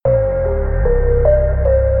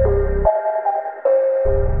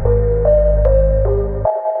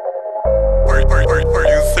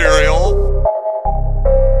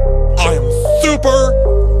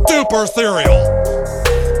super cereal.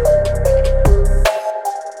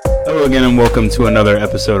 Hello again and welcome to another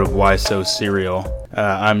episode of Why So Cereal.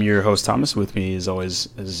 I'm your host Thomas. With me as always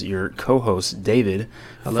is your co-host David.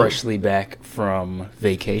 Hello. Freshly back from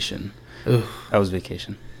vacation. Ugh. How was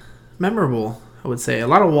vacation? Memorable, I would say. A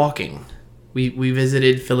lot of walking. We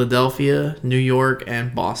visited Philadelphia, New York,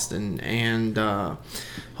 and Boston, and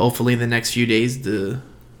hopefully in the next few days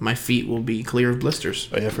my feet will be clear of blisters.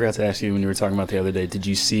 Oh, yeah, I forgot to ask you when you were talking about the other day. Did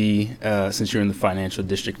you see, since you're in the financial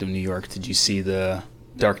district of New York, did you see the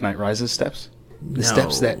Dark Knight Rises steps? The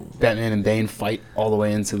steps that Batman and Bane fight all the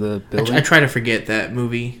way into the building? I try to forget that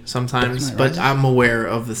movie sometimes, but I'm aware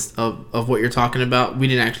of this of what you're talking about. We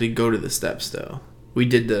didn't actually go to the steps, though. We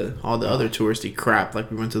did all the other touristy crap, like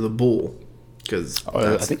we went to the Bull.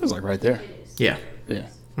 I think it was like right there. Yeah. Yeah.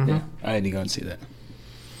 Mm-hmm. Yeah. I had to go and see that.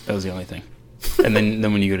 That was the only thing. And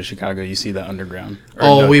then when you go to Chicago, you see the underground.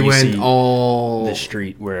 We went all the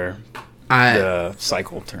street where the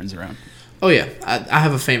cycle turns around. Oh yeah, I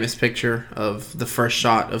have a famous picture of the first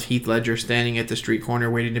shot of Heath Ledger standing at the street corner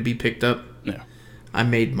waiting to be picked up. Yeah. I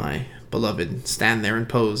made my beloved stand there and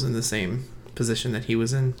pose in the same position that he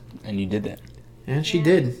was in. And you did that. And she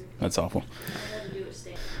did. That's awful.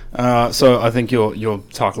 So I think you'll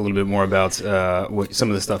talk a little bit more about some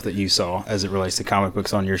of the stuff that you saw as it relates to comic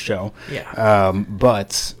books on your show. Yeah.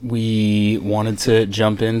 But we wanted to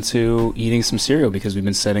jump into eating some cereal because we've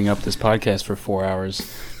been setting up this podcast for 4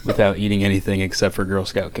 hours without eating anything except for Girl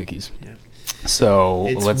Scout cookies. Yeah. So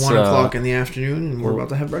it's let's 1 o'clock in the afternoon and we're about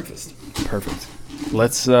to have breakfast. Perfect.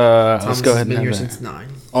 Let's go ahead and have been here since 9.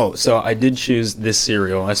 Oh, so I did choose this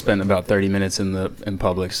cereal. I spent about 30 minutes in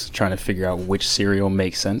Publix trying to figure out which cereal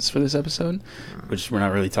makes sense for this episode, which we're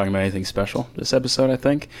not really talking about anything special this episode, I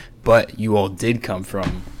think. But you all did come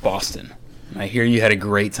from Boston. I hear you had a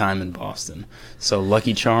great time in Boston. So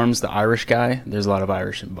Lucky Charms, the Irish guy, there's a lot of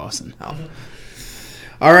Irish in Boston. Oh.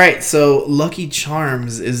 All right, so Lucky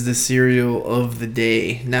Charms is the cereal of the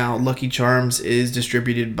day. Now, Lucky Charms is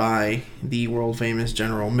distributed by the world-famous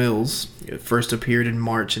General Mills. It first appeared in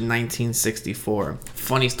March in 1964.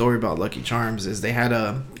 Funny story about Lucky Charms is they had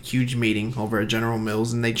a huge meeting over at General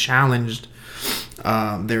Mills, and they challenged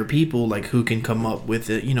their people, like, who can come up with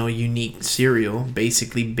a unique cereal,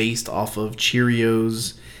 basically based off of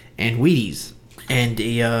Cheerios and Wheaties. And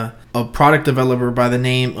a product developer by the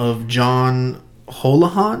name of John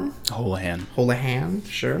Holohan,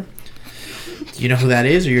 sure. Do you know who that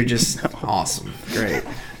is, or you're just Awesome, great.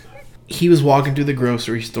 He was walking through the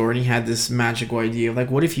grocery store and he had this magical idea of,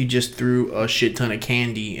 like, what if you just threw a shit ton of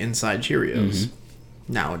candy inside Cheerios?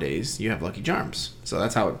 Mm-hmm. Nowadays, you have Lucky Charms, so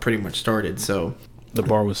that's how it pretty much started. So the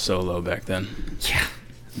bar was so low back then. Yeah,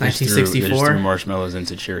 1964. They just threw marshmallows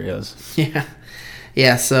into Cheerios. Yeah.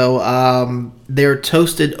 Yeah, so they're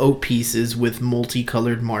toasted oat pieces with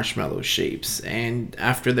multicolored marshmallow shapes. And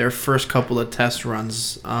after their first couple of test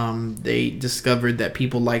runs, they discovered that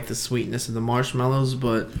people liked the sweetness of the marshmallows,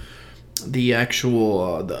 but the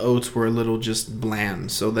actual the oats were a little just bland.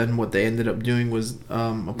 So then what they ended up doing was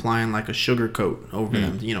applying like a sugar coat over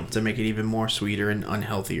them, to make it even more sweeter and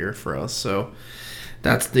unhealthier for us. So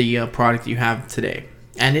that's the product you have today.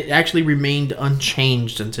 And it actually remained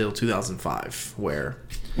unchanged until 2005, where...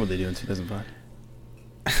 What did they do in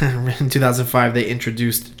 2005? In 2005, they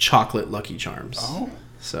introduced chocolate Lucky Charms. Oh.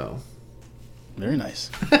 So... Very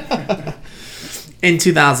nice. In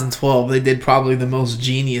 2012, they did probably the most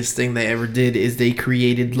genius thing they ever did, is they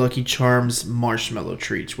created Lucky Charms marshmallow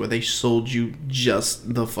treats, where they sold you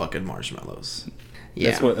just the fucking marshmallows.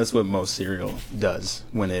 Yeah. That's what most cereal does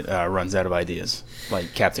when it runs out of ideas.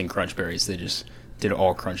 Like Captain Crunch Berries, they just... did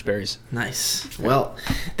all Crunch Berries. Nice. Well,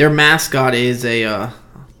 their mascot is a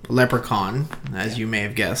leprechaun, as you may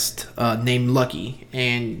have guessed, named Lucky,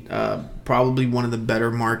 and probably one of the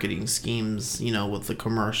better marketing schemes, with the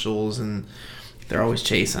commercials, and they're always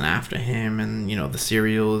chasing after him, and the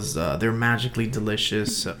cereals, they're magically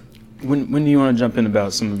delicious. When do you want to jump in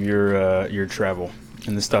about some of your travel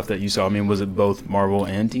and the stuff that you saw? I mean, was it both Marvel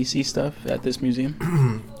and DC stuff at this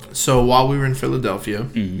museum? So while we were in Philadelphia,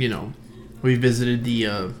 we visited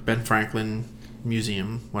the Ben Franklin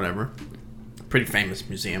Museum, whatever. Pretty famous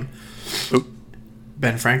museum. Ooh.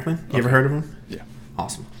 Ben Franklin? You ever heard of him? Yeah.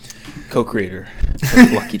 Awesome. Co-creator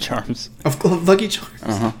of Lucky Charms. Of Lucky Charms?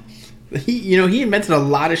 Uh-huh. He invented a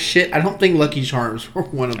lot of shit. I don't think Lucky Charms were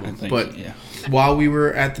one of them. While we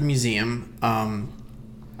were at the museum,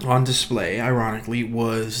 on display, ironically,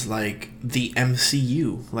 was like the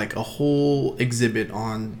MCU, like a whole exhibit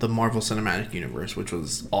on the Marvel Cinematic Universe, which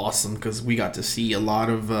was awesome because we got to see a lot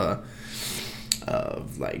of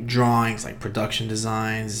of like drawings, like production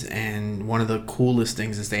designs, and one of the coolest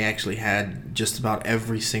things is they actually had just about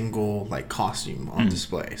every single like costume on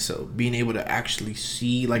display. So being able to actually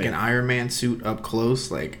see like an Iron Man suit up close,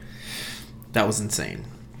 like that was insane.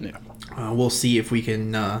 Yeah. We'll see if we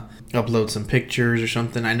can upload some pictures or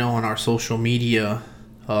something. I know on our social media,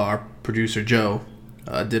 our producer Joe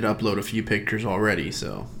did upload a few pictures already,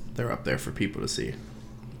 so they're up there for people to see.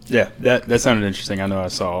 Yeah, that sounded interesting. I know I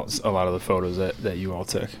saw a lot of the photos that you all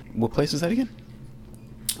took. What place is that again?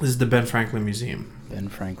 This is the Ben Franklin Museum. Ben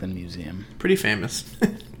Franklin Museum. Pretty famous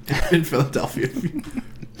in Philadelphia.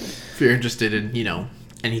 If you're interested in,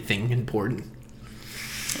 anything important.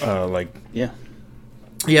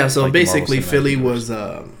 Yeah, so like basically Philly was,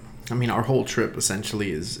 our whole trip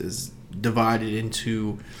essentially is divided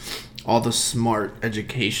into all the smart,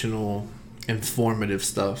 educational, informative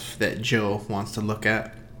stuff that Joe wants to look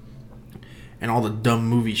at, and all the dumb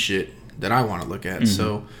movie shit that I want to look at.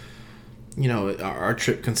 So, our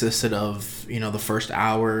trip consisted of, the first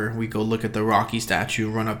hour, we go look at the Rocky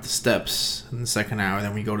statue, run up the steps, and the second hour,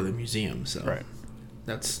 then we go to the museum. So right.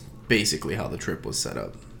 That's basically how the trip was set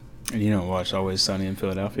up. And you don't watch Always Sunny in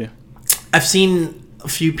Philadelphia? I've seen a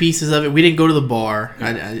few pieces of it. We didn't go to the bar.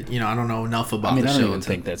 I don't know enough about the show. I don't even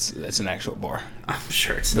think that's an actual bar. I'm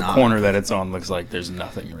sure it's not. The corner that it's on looks like there's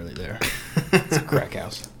nothing really there. It's a crack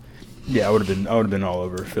house. Yeah, I would have been all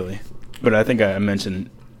over Philly. But I think I mentioned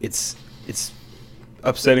it's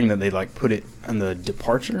upsetting that they like put it on the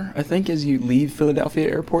departure, I think, as you leave Philadelphia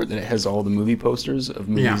Airport, that it has all the movie posters of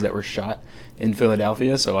movies that were shot in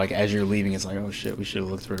Philadelphia. So like as you're leaving, it's like, oh shit, we should have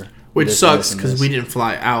looked for which sucks because we didn't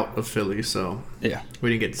fly out of Philly, so yeah, we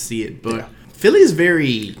didn't get to see it. But Philly's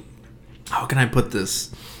very, how can I put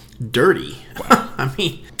this, dirty. Wow. I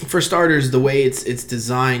mean, for starters, the way it's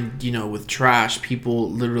designed, with trash, people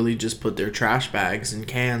literally just put their trash bags and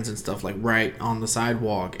cans and stuff like right on the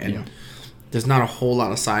sidewalk, and there's not a whole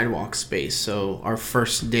lot of sidewalk space. So our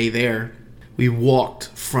first day there, we walked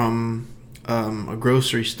from a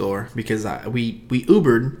grocery store because we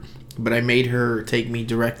Ubered, but I made her take me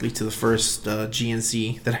directly to the first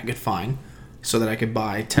GNC that I could find so that I could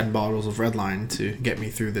buy 10 bottles of Redline to get me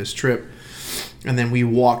through this trip. And then we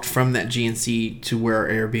walked from that GNC to where our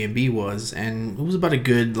Airbnb was, and it was about a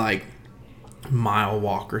good mile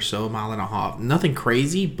walk or so, mile and a half. Nothing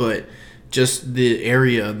crazy, but just the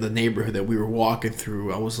area, the neighborhood that we were walking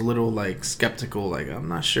through, I was a little skeptical. I'm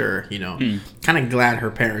not sure, Kind of glad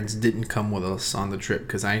her parents didn't come with us on the trip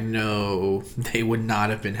because I know they would not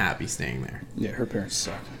have been happy staying there. Yeah, her parents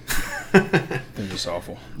suck. They're just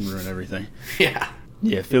awful. Ruin everything. Yeah.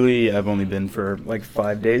 Yeah, Philly, I've only been for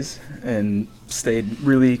 5 days and stayed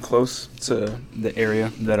really close to the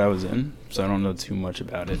area that I was in, so I don't know too much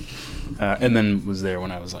about it. And then was there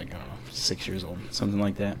when I was 6 years old, something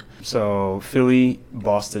like that. So Philly,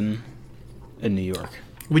 Boston, and New York.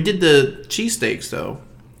 We did the cheesesteaks though.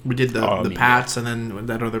 We did the Pats and then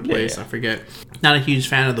that other place, I forget. Not a huge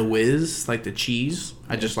fan of the Whiz, the cheese.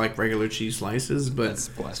 I just like regular cheese slices, but that's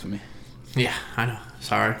blasphemy. Yeah, I know.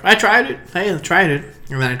 Sorry. I tried it. Hey, I tried it.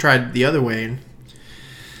 And then I tried the other way. And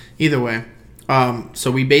either way.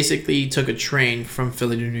 So we basically took a train from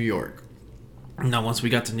Philly to New York. Now, once we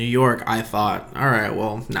got to New York, I thought, all right,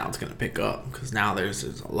 well, now it's going to pick up. Because now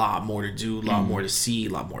there's a lot more to do, a lot more to see, a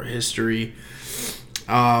lot more history.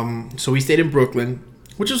 So we stayed in Brooklyn,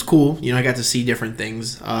 which was cool. I got to see different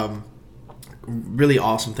things. Really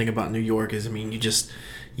awesome thing about New York is,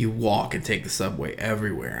 you walk and take the subway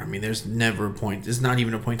everywhere. There's never a point. There's not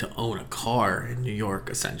even a point to own a car in New York,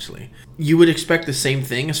 essentially. You would expect the same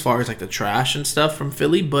thing as far as the trash and stuff from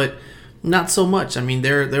Philly, but not so much.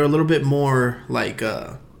 They're a little bit more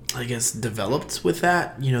developed with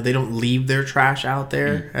that. They don't leave their trash out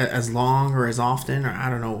there as long or as often, or I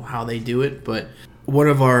don't know how they do it, but one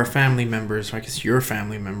of our family members, I guess your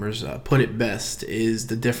family members, put it best, is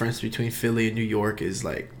the difference between Philly and New York is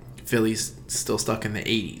Philly's still stuck in the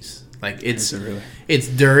 80s. It's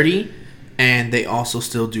dirty, and they also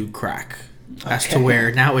still do crack. As to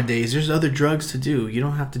where nowadays there's other drugs to do. You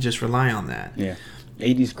don't have to just rely on that. Yeah.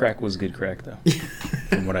 80s crack was good crack, though,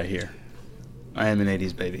 from what I hear. I am an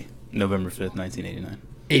 80s baby. November 5th, 1989.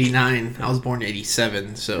 89. I was born in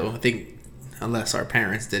 87, so I think unless our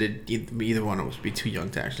parents did it, either one of us would be too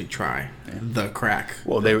young to actually try the crack.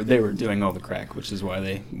 Well, they were doing all the crack, which is why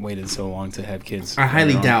they waited so long to have kids. I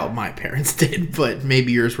highly doubt my parents did, but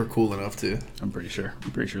maybe yours were cool enough to. I'm pretty sure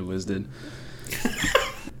Liz did.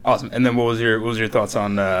 Awesome. And then what was your thoughts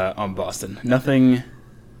on Boston? Nothing.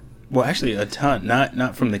 Well, actually, a ton.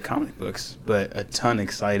 Not from the comic books, but a ton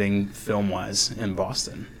exciting film-wise in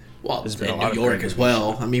Boston. Well, There's been a in lot New of York great as movies.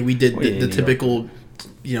 well. I mean, we did Well, yeah, the New typical,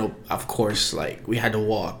 of course, like we had to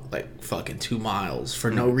walk like fucking 2 miles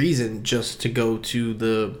for no reason just to go to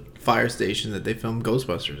the fire station that they filmed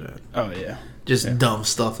Ghostbusters at. Oh yeah. Just dumb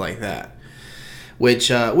stuff like that.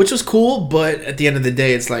 Which was cool, but at the end of the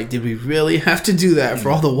day, it's like, did we really have to do that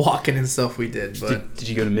for all the walking and stuff we did? But Did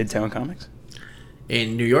you go to Midtown Comics?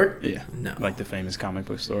 in New York? Yeah. No. Like the famous comic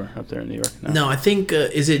book store up there in New York? No, I think,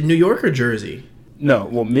 is it New York or Jersey? No,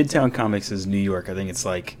 well, Midtown Comics is New York. I think it's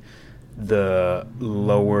like the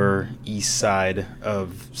lower east side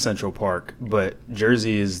of Central Park, but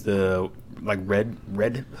Jersey is the like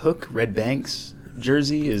Red Banks.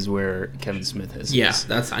 Jersey is where Kevin Smith is. Yeah,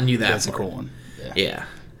 I knew that. That's a part. cool one. Yeah.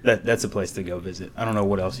 That's a place to go visit. I don't know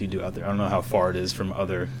what else you do out there. I don't know how far it is from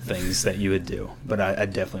other things that you would do, but I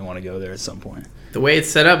definitely want to go there at some point. The way it's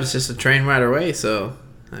set up is just a train ride away, so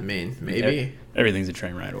I mean, maybe. Everything's a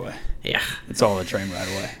train ride away. Yeah. It's all a train ride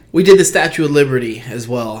away. We did the Statue of Liberty as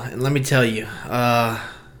well, and let me tell you,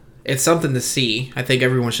 it's something to see. I think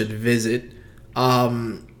everyone should visit.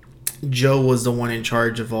 Joe was the one in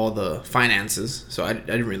charge of all the finances, so I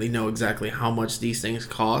didn't really know exactly how much these things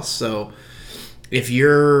cost. So if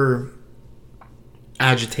you're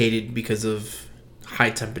agitated because of high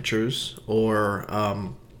temperatures or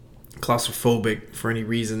claustrophobic for any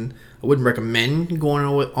reason, I wouldn't recommend going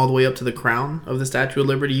all the way up to the crown of the Statue of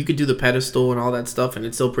Liberty. You could do the pedestal and all that stuff, and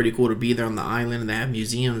it's still pretty cool to be there on the island, and they have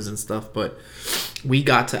museums and stuff, but we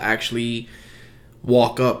got to actually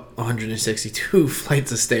walk up 162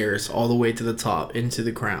 flights of stairs all the way to the top into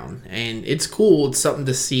the crown, and it's cool. It's something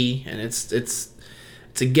to see, and it's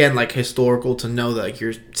again like historical to know that like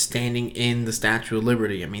you're standing in the Statue of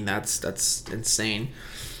Liberty. I mean, that's insane.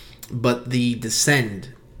 But the descent,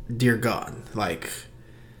 dear God, like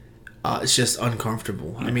it's just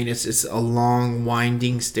uncomfortable. I mean, it's a long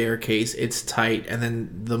winding staircase. It's tight, and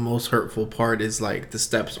then the most hurtful part is like the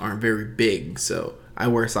steps aren't very big, so I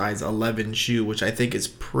wear size 11 shoe, which I think is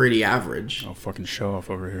pretty average. Oh, fucking show off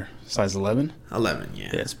over here. Size 11? 11, yeah.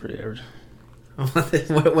 Yeah, it's pretty average.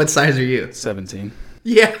 What size are you? 17.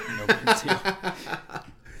 Yeah. No big deal.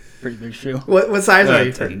 Pretty big shoe. What size are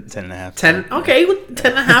you? 10 and a half. 10? Okay,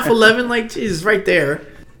 10 and a half, 11, like, Jesus, right there.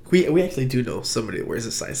 We actually do know somebody that wears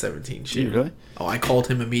a size 17 shoe. Really? Oh, I called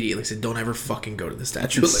him immediately. I said, don't ever fucking go to the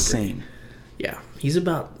Statue of Liberty. Insane. Yeah. He's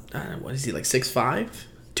about, what is he, like 6'5"?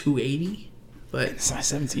 280? But Size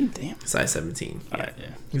 17? Damn. size 17. Yeah. Alright,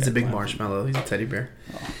 yeah. He's Yeah, a big wow. marshmallow. He's a teddy bear.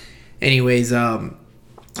 Oh. Anyways,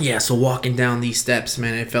 yeah, so walking down these steps,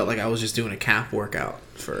 man, it felt like I was just doing a calf workout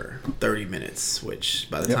for 30 minutes, which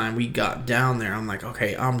by the time we got down there, I'm like,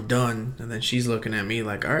 okay, I'm done. And then she's looking at me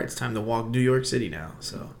like, all right, it's time to walk New York City now.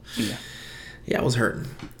 So, yeah, I was hurting.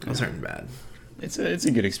 I was hurting bad. It's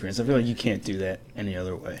a good experience. I feel like you can't do that any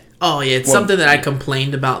other way. Oh, yeah, it's something that I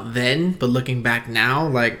complained about then, but looking back now,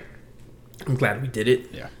 like, I'm glad we did it.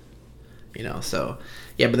 Yeah. So,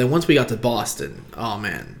 yeah, but then once we got to Boston, oh,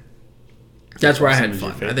 man. That's where I had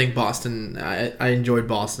fun. I think Boston, I enjoyed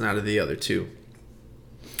Boston out of the other two.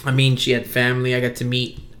 I mean, she had family. I got to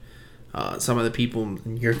meet some of the people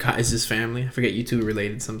in your guys' family. I forget you two are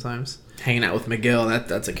related sometimes. Hanging out with Miguel,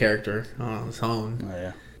 that's a character on his own. Oh,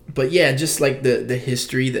 yeah. But yeah, just like the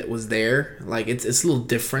history that was there, like it's a little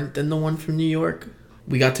different than the one from New York.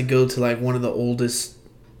 We got to go to like one of the oldest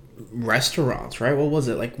restaurants, right? What was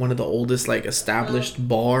it? Like one of the oldest like established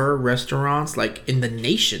bar restaurants like in the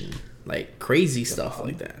nation. Like crazy stuff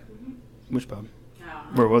like that. Which pub?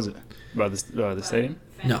 Where was it? By the stadium?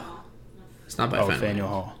 No. It's not by Fenway. Faneuil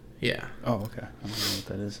Hall. Yeah. Oh, okay. I don't know what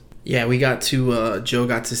that is. Yeah, we got to Joe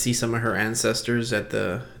got to see some of her ancestors at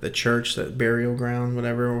the church, that burial ground,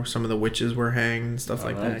 whatever, where some of the witches were hanged and stuff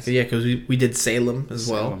like nice. that. Yeah, because we did Salem as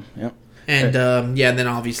well. Yep. And yeah, and then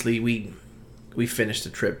obviously we finished the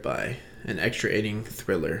trip by an extra inning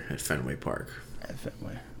thriller at Fenway Park. At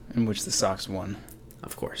Fenway, in which the Sox won.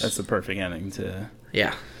 Of course. That's the perfect ending to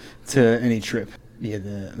any trip. Yeah,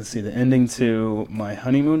 let's see, the ending to my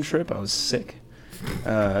honeymoon trip, I was sick.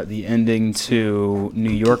 The ending to New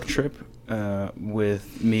York trip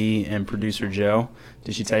with me and producer Joe.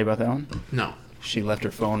 Did she tell you about that one? No. She left her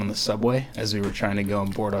phone on the subway as we were trying to go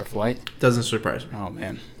and board our flight. Doesn't surprise me. Oh,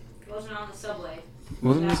 man. It wasn't on the subway.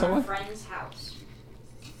 Wasn't it on the At subway? our friend's house.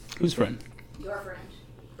 Whose friend? Your friend,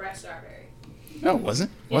 Brett Starberry. No, it wasn't.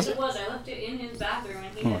 Yes, Was it it? was. I left it in his bathroom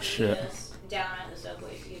and he Oh, had to shit. meet us down at the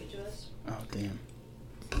subway to give it to us. Oh, damn.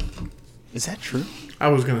 Is that true? I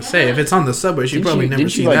was gonna say if it's on the subway, she probably never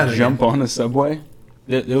didn't seen she, like, that jump again. on a subway?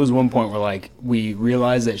 There was one point where, like, we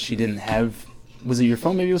realized that she didn't have... Was it your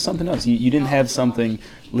phone? Maybe it was something else. You didn't have something.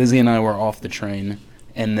 Lizzie and I were off the train,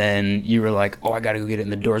 and then you were like, oh, I gotta go get it,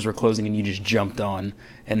 and the doors were closing, and you just jumped on,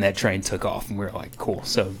 and that train took off, and we were like, cool.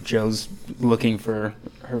 So Joe's looking for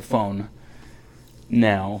her phone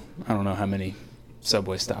now. I don't know how many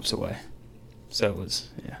subway stops away. So it was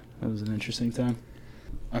an interesting time.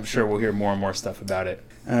 I'm sure we'll hear more and more stuff about it.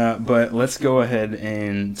 But let's go ahead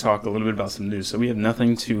and talk a little bit about some news. So we have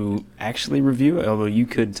nothing to actually review, although you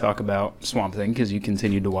could talk about Swamp Thing because you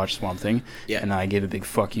continued to watch Swamp Thing. Yeah. And I gave a big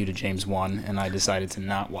fuck you to James Wan, and I decided to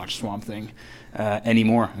not watch Swamp Thing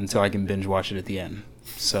anymore until I can binge watch it at the end.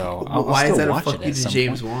 So why I'll is that a watch fuck it you at to some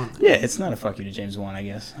James point. Wan? Yeah, it's not a fuck you to James Wan, I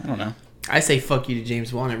guess. I don't know. I say fuck you to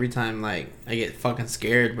James Wan every time like I get fucking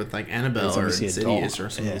scared with like Annabelle or see a doll. Insidious or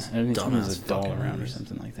something. Yeah, every time there's Dumbass a doll fucking around or movies.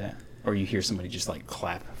 something like that. Or you hear somebody just like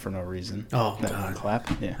clap for no reason. Oh, that God. one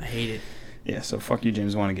clap. Yeah. I hate it. Yeah, so fuck you,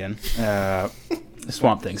 James Wan again.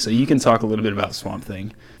 Swamp Thing. So you can talk a little bit about Swamp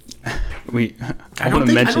Thing. I want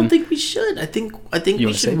to mention. I don't think we should. I think You we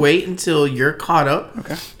wanna should say? wait until you're caught up.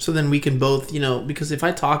 Okay. So then we can both, because if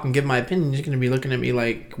I talk and give my opinion, you're going to be looking at me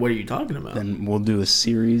like, "What are you talking about?" Then we'll do a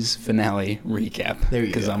series finale recap. There you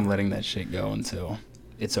Because go. I'm letting that shit go until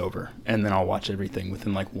it's over, and then I'll watch everything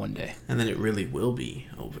within like one day. And then it really will be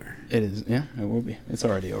over. It is. Yeah, it will be. It's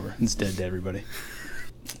already over. It's dead to everybody.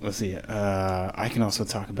 Let's see. I can also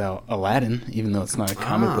talk about Aladdin, even though it's not a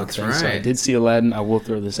comic book that's thing. So I right. did see Aladdin. I will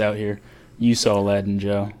throw this out here. You saw Aladdin,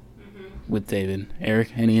 Joe, with David.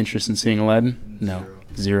 Eric, any interest in seeing Aladdin? No,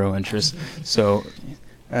 zero interest. So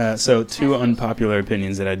two unpopular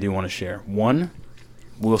opinions that I do want to share. One,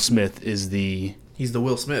 Will Smith is He's the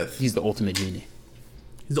Will Smith. he's the ultimate genie.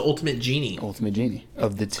 He's the ultimate genie. Ultimate genie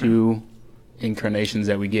of the two incarnations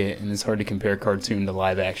that we get, and it's hard to compare cartoon to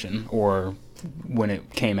live action or when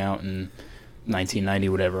it came out in 1990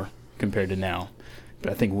 whatever compared to now.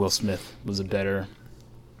 But I think Will Smith was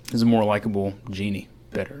a more likable genie,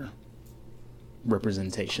 better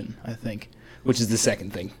representation, I think, which is the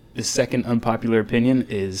second thing. The second unpopular opinion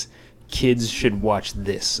is kids should watch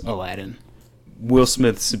this Aladdin. Will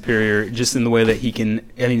Smith's superior just in the way that he can.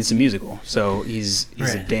 I mean, it's a musical, so he's a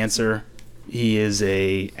Right. dancer. He is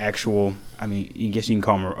a actual. I mean, I guess you can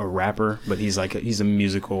call him a rapper, but he's a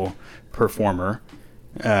musical performer.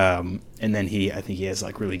 And then I think he has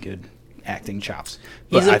like really good acting chops.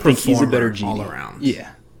 But He's a I think he's a better performer genie all around.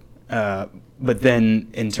 Yeah. But then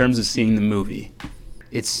in terms of seeing the movie,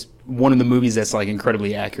 it's one of the movies that's like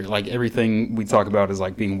incredibly accurate. Like everything we talk about is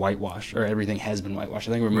like being whitewashed, or everything has been whitewashed.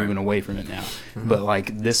 I think we're moving away from it now. But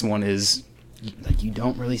like this one is like you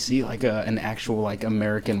don't really see like an actual like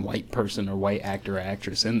American white person or white actor or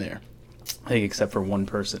actress in there. I think except for one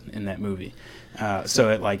person in that movie. So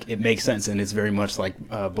it makes sense, and it's very much like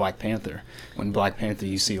Black Panther. When Black Panther,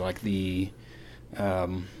 you see like I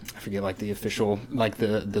forget like the official like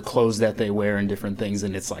the clothes that they wear and different things,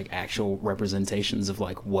 and it's like actual representations of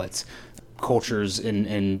like what cultures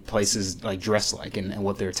and places like dress like and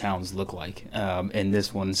what their towns look like. And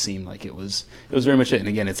this one seemed like it was very much it. And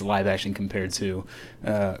again, it's live action compared to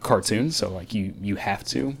cartoons, so like you have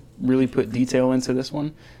to really put detail into this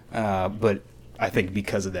one. But I think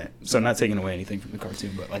because of that, so I'm not taking away anything from the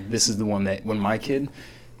cartoon, but like this is the one that when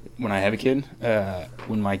I have a kid,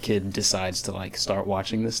 when my kid decides to like start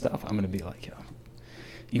watching this stuff, I'm gonna be like, yo,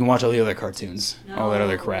 you can watch all the other cartoons, all that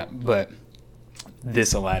other crap, but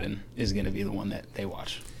this Aladdin is gonna be the one that they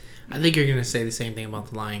watch. I think you're gonna say the same thing about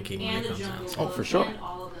the Lion King when And it the comes Jungle out. Oh, Book, for sure. And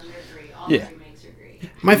all of them are great. All Yeah. the remakes are great.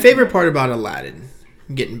 My favorite part about Aladdin,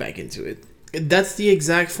 getting back into it, that's the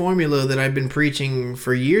exact formula that I've been preaching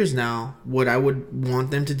for years now. What I would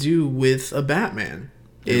want them to do with a Batman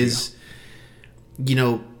is,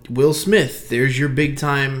 Will Smith, there's your big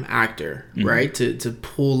time actor, right? To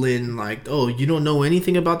pull in like, oh, you don't know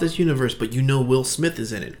anything about this universe, but you know Will Smith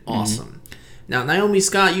is in it. Awesome. Now, Naomi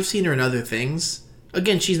Scott, you've seen her in other things.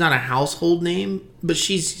 Again, she's not a household name, but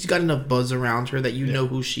she's got enough buzz around her that you know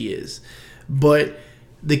who she is. But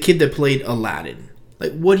the kid that played Aladdin,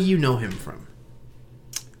 like, what do you know him from?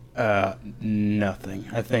 Nothing.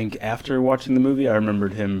 I think after watching the movie, I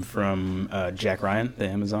remembered him from Jack Ryan, the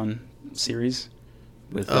Amazon series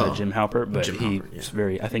with Jim Halpert, but Jim he Halpert, yeah. was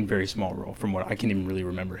very small role from what I can't even really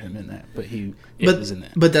remember him in that, but he was in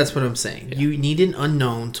that. But that's what I'm saying. You need an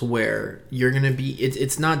unknown to where you're going to be...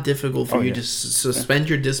 It's not difficult for you to suspend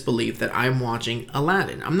your disbelief that I'm watching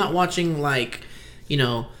Aladdin. I'm not watching, like,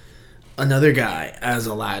 another guy as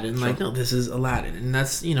Aladdin. Like, no, this is Aladdin. And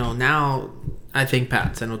that's, now I think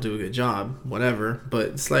Pattinson will do a good job, whatever. But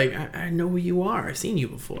it's like, I know who you are. I've seen you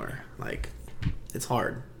before. Like, it's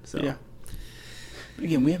hard. So Yeah. But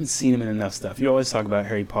again, we haven't seen him in enough stuff. You always talk about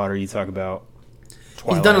Harry Potter. You talk about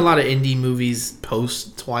Twilight. He's done a lot of indie movies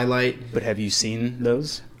post Twilight. But have you seen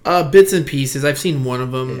those? Bits and pieces. I've seen one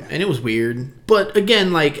of them, Yeah. and it was weird. But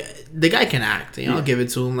again, like, the guy can act. You know, I'll Yeah. give it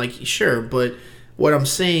to him. Like, sure. But what I'm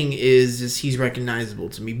saying is he's recognizable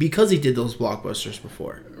to me because he did those blockbusters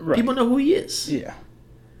before. Right. People know who he is. Yeah.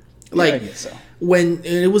 Like, I guess so. when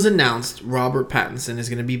it was announced Robert Pattinson is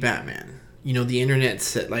going to be Batman, you know, the internet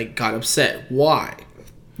got upset. Why?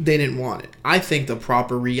 They didn't want it. I think the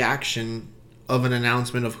proper reaction of an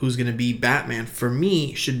announcement of who's going to be Batman for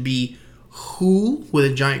me should be who with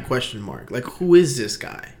a giant question mark. Like, who is this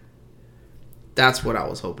guy? That's what I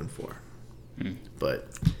was hoping for. But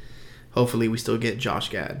hopefully we still get Josh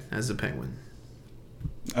Gad as the Penguin.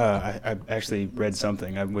 I actually read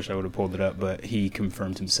something. I wish I would have pulled it up, but he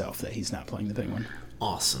confirmed himself that he's not playing the Penguin.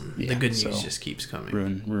 Awesome. Yeah, the good news so just keeps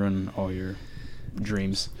coming. Ruin all your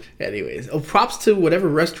dreams. Anyways, props to whatever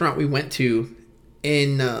restaurant we went to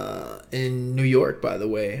in New York. By the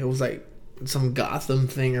way, it was like some Gotham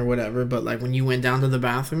thing or whatever. But like when you went down to the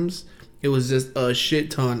bathrooms, it was just a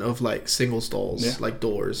shit ton of like single stalls, like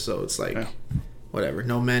doors. So it's like whatever,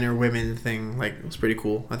 no men or women thing. Like, it was pretty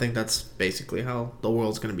cool. I think that's basically how the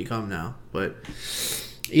world's gonna become now. But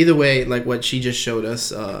either way, like what she just showed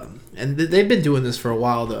us, and they've been doing this for a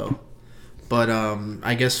while though. But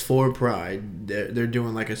I guess for Pride, they're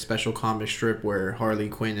doing like a special comic strip where Harley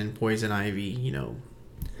Quinn and Poison Ivy, you know,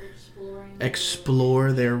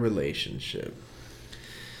 explore their relationship.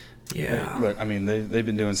 Yeah. But I mean, they've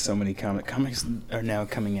been doing so many comics are now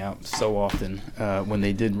coming out so often. When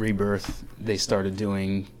they did Rebirth, they started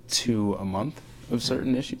doing 2 a month of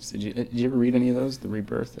certain issues. Did you ever read any of those? The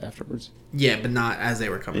Rebirth afterwards? Yeah, but not as they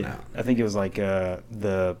were coming out. I think it was like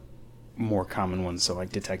the more common ones, so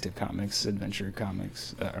like Detective Comics, Action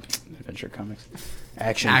Comics.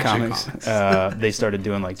 They started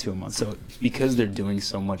doing like 2 a month. So because they're doing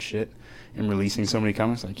so much shit and releasing so many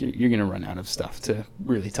comics, like you're gonna run out of stuff to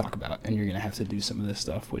really talk about, and you're gonna have to do some of this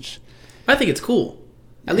stuff, which I think it's cool.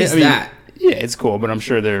 At least Yeah, it's cool, but I'm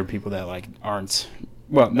sure there are people that like aren't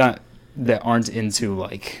into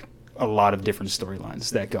like a lot of different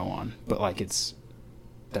storylines that go on, but like that's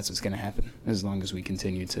what's gonna happen as long as we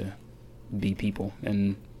continue to be people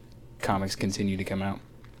and comics continue to come out.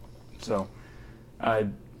 So I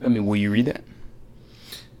mean, will you read that?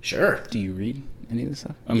 Sure. Do you read any of this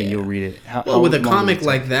stuff? I mean, you'll read it. Well, with a comic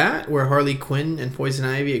like that, where Harley Quinn and Poison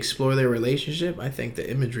Ivy explore their relationship, I think the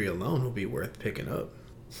imagery alone will be worth picking up.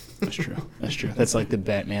 That's true. That's like the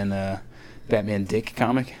Batman Dick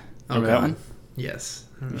comic. Oh, Remember that one? Yes.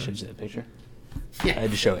 You showed you that picture? Yeah. I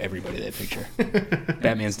had to show everybody that picture.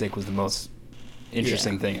 Batman's dick was the most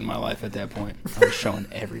interesting thing in my life at that point. I was showing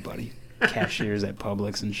everybody. Cashiers at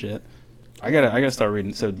Publix and shit. I gotta start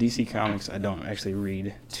reading. So DC Comics I don't actually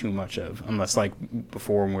read too much of, unless like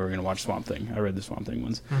before when we were gonna watch Swamp Thing. I read the Swamp Thing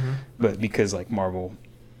ones. Mm-hmm. But because like Marvel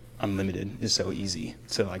Unlimited is so easy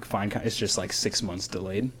to like find, it's just like 6 months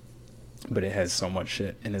delayed, but it has so much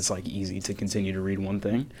shit and it's like easy to continue to read one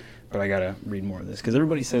thing. But I gotta read more of this because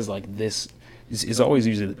everybody says like this is always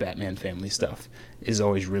usually the Batman family stuff is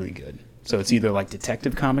always really good. So it's either like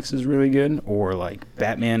Detective Comics is really good, or like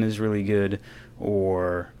Batman is really good,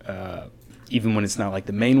 or even when it's not like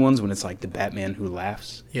the main ones, when it's like the Batman Who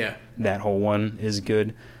Laughs. Yeah. That whole one is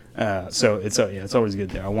good. So it's always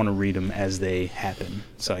good there. I want to read them as they happen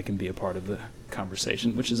so I can be a part of the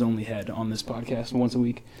conversation, which is only had on this podcast once a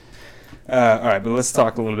week. All right, but let's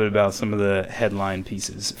talk a little bit about some of the headline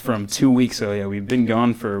pieces from 2 weeks. So yeah, we've been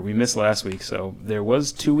gone we missed last week, so there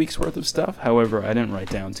was 2 weeks worth of stuff. However, I didn't write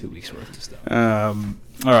down 2 weeks worth of stuff.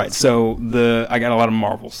 All right, so I got a lot of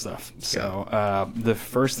Marvel stuff. So the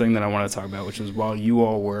first thing that I want to talk about, which was while you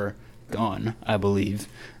all were gone, I believe,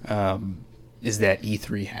 is that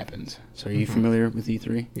E3 happened. So are you familiar with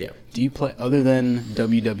E3? Yeah. Do you play other than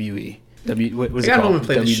WWE? What was I it got home called? and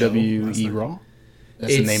played the show last WWE night. Raw?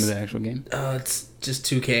 That's the name of the actual game? It's just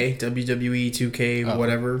 2K, WWE 2K,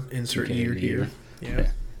 whatever. Insert 2K year here. Yeah.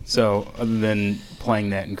 So, other than playing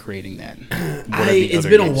that and creating that, It's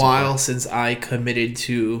been a while since I committed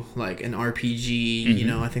to like an RPG. Mm-hmm. You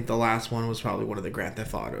know, I think the last one was probably one of the Grand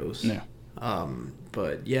Theft Autos. Yeah.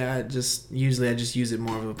 But yeah, usually I just use it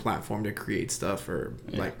more of a platform to create stuff, or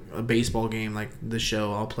like a baseball game, like the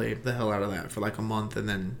show. I'll play the hell out of that for like a month and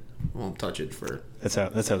then won't touch it for. That's how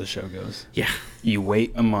the show goes. Yeah. You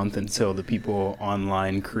wait a month until the people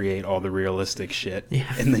online create all the realistic shit,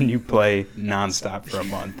 Yeah. and then you play nonstop for a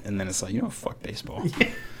month, and then it's like, fuck baseball.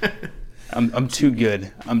 I'm too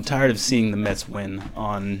good. I'm tired of seeing the Mets win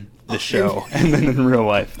on the show, and then in real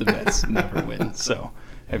life the Mets never win. So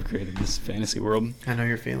have created this fantasy world. I know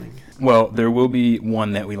your feeling. Well, there will be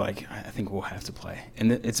one that we like. I think we'll have to play,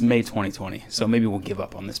 and it's May 2020. So maybe we'll give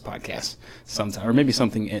up on this podcast sometime, or maybe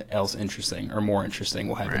something else interesting or more interesting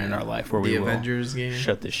will happen in our life where we will Avengers game.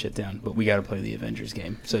 shut this shit down. But we got to play the Avengers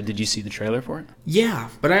game. So did you see the trailer for it? Yeah,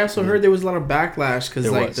 but I also heard there was a lot of backlash because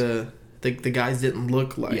There like was. the guys didn't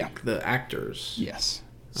look like the actors. Yes.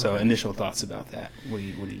 So initial thoughts about that. What do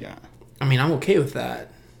you got? I mean, I'm okay with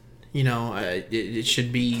that. You know, it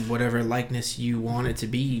should be whatever likeness you want it to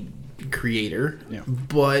be, creator. Yeah.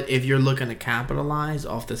 But if you're looking to capitalize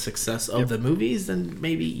off the success of the movies, then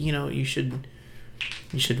maybe, you know, you should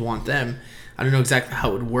want them. I don't know exactly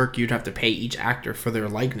how it would work. You'd have to pay each actor for their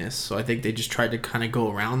likeness. So I think they just tried to kind of go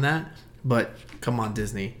around that. But come on,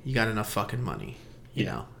 Disney. You got enough fucking money. You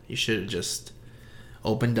know, you should have just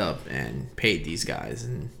opened up and paid these guys.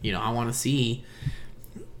 And, you know, I want to see...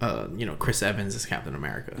 Chris Evans as Captain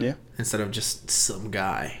America. Yeah. Instead of just some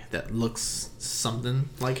guy that looks something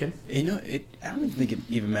like him. You know, I don't even think it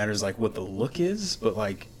even matters like what the look is, but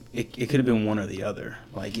like it could have been one or the other.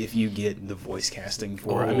 Like if you get the voice casting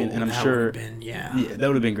for, and I'm sure, yeah, that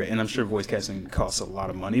would have been great. And I'm sure voice casting costs a lot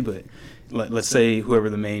of money, but let's say whoever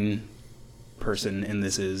the main person in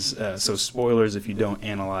this is. So spoilers if you don't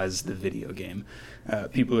analyze the video game.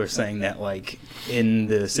 People are saying that like in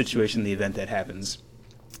the situation, the event that happens.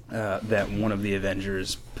 That one of the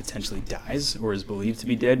Avengers potentially dies or is believed to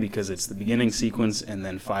be dead because it's the beginning sequence, and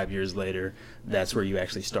then 5 years later, that's where you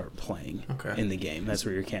actually start playing in the game. That's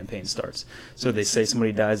where your campaign starts. So they say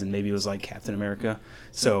somebody dies, and maybe it was like Captain America.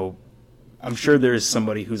 So I'm sure there's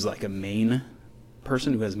somebody who's like a main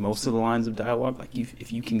person who has most of the lines of dialogue. Like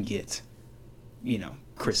if you can get,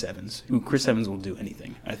 Chris Evans, Chris Evans will do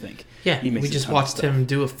anything, I think. Yeah, we just watched him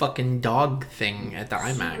do a fucking dog thing at the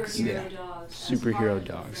IMAX. Superhero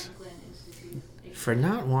dogs. For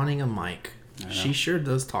not wanting a mic. She sure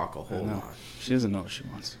does talk a whole lot. She doesn't know what she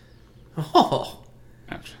wants. Oh.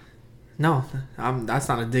 Ouch. No, that's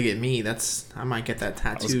not a dig at me. I might get that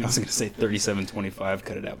tattooed. I was going to say 3725,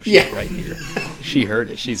 cut it out. But she's right here. She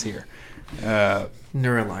heard it. She's here.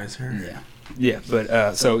 Neuralize her. Yeah. Yeah, but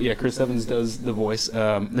Chris Evans does the voice.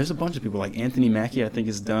 There's a bunch of people like Anthony Mackie. I think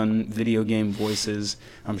has done video game voices.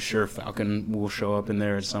 I'm sure Falcon will show up in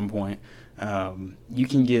there at some point. You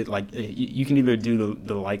can get you can either do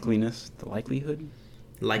the likeness. Thank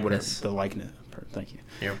you.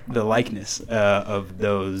 Yep. The likeness of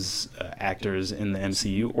those actors in the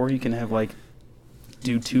MCU, or you can have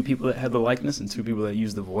do two people that have the likeness and two people that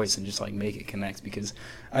use the voice and just make it connect. Because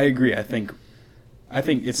I agree. I think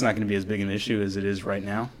it's not going to be as big an issue as it is right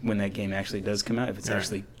now when that game actually does come out. If it's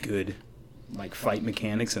actually good, fight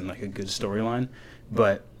mechanics and a good storyline.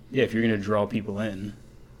 But yeah, if you're going to draw people in,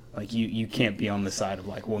 you can't be on the side of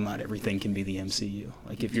not everything can be the MCU.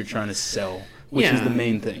 If you're trying to sell, which is the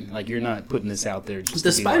main thing. You're not putting this out there just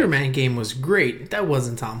the Spider-Man game was great. That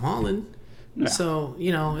wasn't Tom Holland. No. So,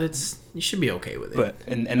 you should be okay with it. But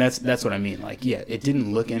and that's what I mean. It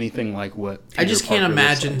didn't look anything like what Peter I just Parker can't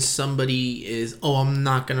imagine somebody is, I'm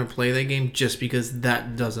not going to play that game just because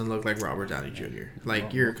that doesn't look like Robert Downey Jr.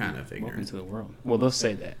 You're kind of ignorant. Welcome to the world. Well, they'll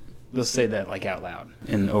say that. They'll say that out loud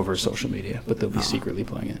and over social media, but they'll be secretly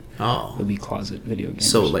playing it. Oh. They'll be closet video gamers.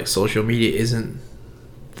 So, social media isn't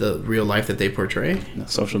the real life that they portray? No,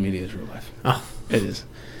 social media is real life. Oh. It is.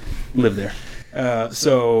 Live there.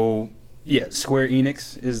 Yeah, Square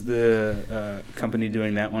Enix is the company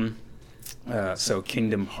doing that one. So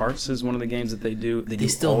Kingdom Hearts is one of the games that they do. They do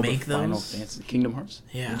still all make the Final those? Fantasy. Kingdom Hearts?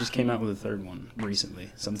 Yeah. They just came out with a third one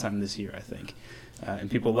recently, sometime this year, I think. And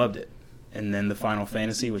people loved it. And then the Final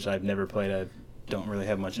Fantasy, which I've never played, I don't really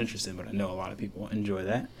have much interest in, but I know a lot of people enjoy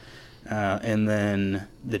that. And then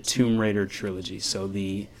the Tomb Raider trilogy. So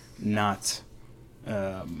what's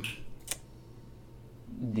the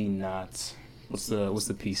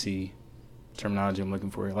PC terminology I'm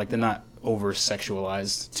looking for here? The not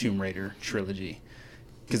over-sexualized Tomb Raider trilogy.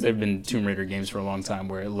 Because there have been Tomb Raider games for a long time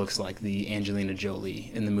where it looks like the Angelina Jolie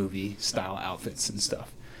in the movie style outfits and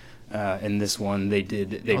stuff. And this one, they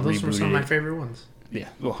those were some of my favorite ones. Yeah.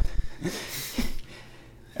 Well.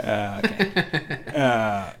 Okay.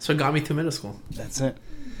 So it got me through middle school. That's it.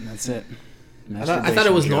 I thought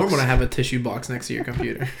it was normal to have a tissue box next to your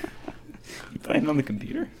computer. You playing on the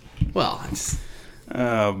computer? Well, it's...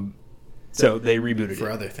 So they rebooted for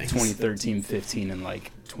it. Other things. 2013, 15, and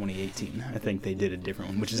 2018. I think they did a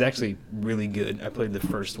different one, which is actually really good. I played the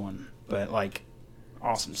first one, but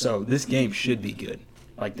awesome. So this game should be good,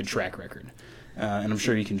 the track record, and I'm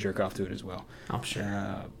sure you can jerk off to it as well. I'm sure.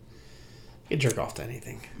 You can jerk off to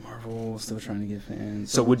anything. Marvel still trying to get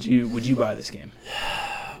fans. So would you buy this game?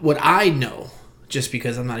 What I know, just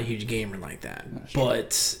because I'm not a huge gamer like that. Sure.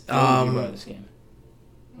 But you buy this game.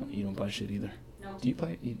 You don't buy shit either. No. Do you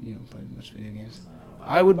play? You don't play much video games.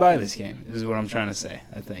 I would buy this game. Is what I'm trying to say.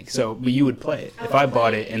 I think so. But you would play it if I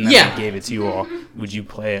bought it and then Yeah. I gave it to you all. Would you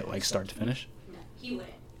play it like start to finish? No, he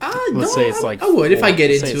wouldn't. Let's say it's like I would if I get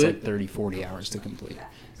let's say into it's it. like 30, 40 hours to complete.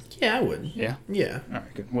 Yeah, I would. Yeah. Yeah. All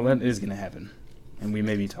right. Good. Well, that is going to happen, and we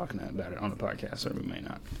may be talking about it on the podcast, or we may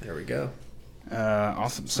not. There we go.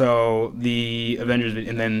 Awesome. So the Avengers,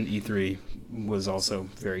 and then E3 was also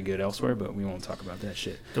very good elsewhere, but we won't talk about that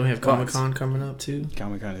shit. Don't we have But Comic-Con coming up too?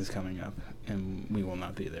 Comic-Con is coming up, and we will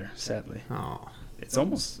not be there, sadly. Oh. It's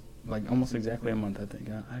almost exactly a month, I think.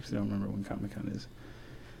 I actually don't remember when Comic-Con is.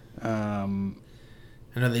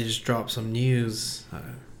 I know they just dropped some news.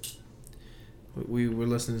 We were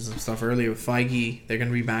listening to some stuff earlier with Feige. They're going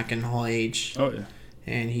to be back in Hall H. Oh, yeah.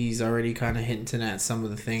 And he's already kind of hinting at some of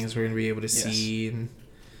the things we're going to be able to Yes. see. And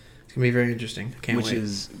it's going to be very interesting. I can't Which wait.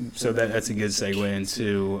 is, so that's a good segue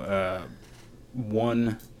into,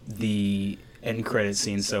 one, the end credit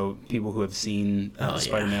scene. So people who have seen Oh, yeah.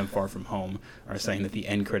 Spider-Man Far From Home are saying that the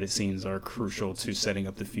end credit scenes are crucial to setting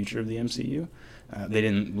up the future of the MCU. They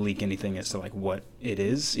didn't leak anything as to like what it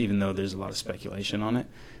is, even though there's a lot of speculation on it,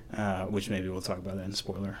 which maybe we'll talk about that in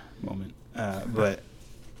spoiler moment. But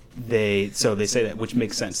they say that, which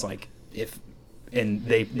makes sense. Like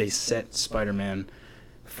they set Spider-Man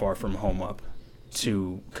Far From Home up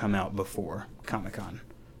to come out before Comic-Con.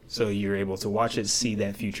 So you're able to watch it, see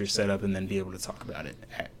that future setup, and then be able to talk about it.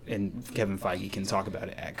 And Kevin Feige can talk about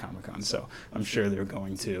it at Comic-Con. So I'm sure they're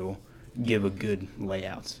going to give a good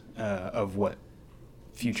layout of what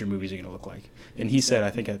future movies are going to look like. And he said, I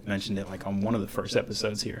think I mentioned it like on one of the first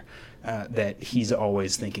episodes here, that he's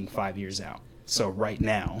always thinking 5 years out. So right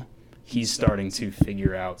now, he's starting to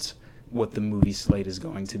figure out what the movie slate is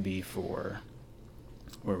going to be for,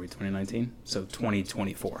 where are we, 2019? So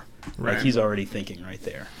 2024. Right. Like, he's already thinking right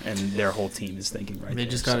there. And their whole team is thinking right They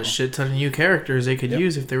there. just got a So, shit ton of new characters they could Yep.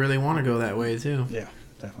 use if they really want to go that way, too. yeah,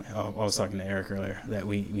 definitely. I was talking to Eric earlier that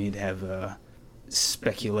we need to have a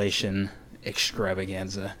speculation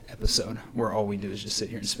extravaganza episode where all we do is just sit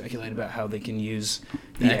here and speculate about how they can use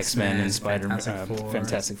the X-Men and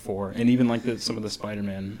Fantastic Four, and even like some of the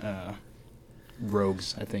Spider-Man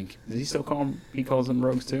rogues. I think does he still call them? He calls them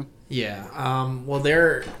rogues too. Yeah. Well,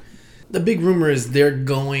 the big rumor is they're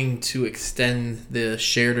going to extend the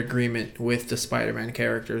shared agreement with the Spider-Man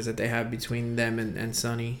characters that they have between them and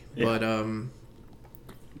Sony. Yeah. But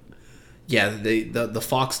yeah, the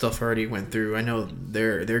Fox stuff already went through. I know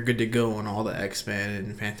they're good to go on all the X-Men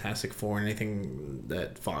and Fantastic Four and anything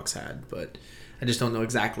that Fox had, but I just don't know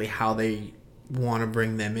exactly how they want to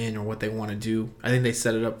bring them in or what they want to do. I think they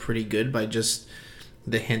set it up pretty good by just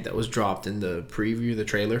the hint that was dropped in the preview, the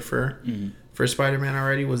trailer for Spider-Man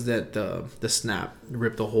already, was that the snap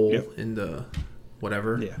ripped a hole in the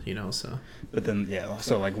whatever, so. But then,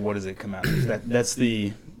 so like, what does it come out as? That's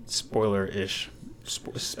the spoiler-ish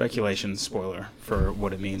speculation spoiler for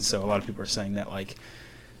what it means. So a lot of people are saying that like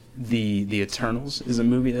the Eternals is a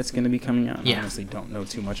movie that's going to be coming out. I honestly don't know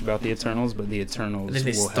too much about the Eternals, but the Eternals I think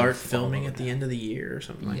they will start have filming followed. at the end of the year or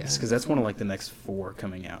something like Yes, that. because that's one of like the next 4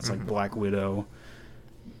 coming out. It's like Black Widow,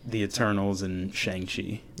 the Eternals, and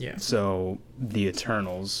Shang-Chi. Yeah. So the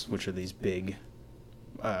Eternals, which are these big,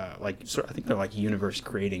 I think they're like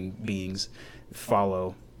universe-creating beings,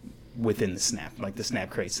 follow within the Snap. Like the Snap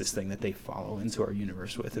creates this thing that they follow into our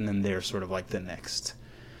universe with, and then they're sort of like the next,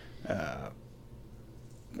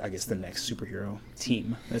 I guess the next superhero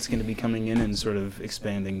team that's going to be coming in and sort of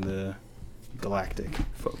expanding the galactic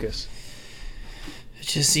focus. It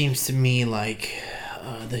just seems to me like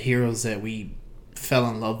the heroes that we fell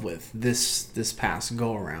in love with this past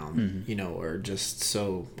go around, are just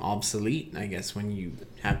so obsolete. I guess when you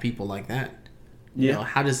have people like that, you know,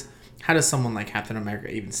 how does someone like Captain America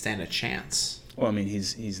even stand a chance? Well, I mean,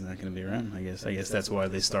 he's not going to be around. I guess that's why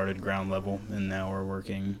they started ground level and now are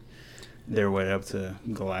working their way up to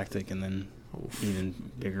galactic and then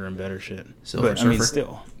even bigger and better shit. Silver But I mean,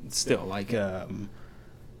 Surfer. still like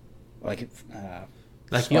Like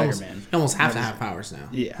Spider-Man. you almost have to have powers now.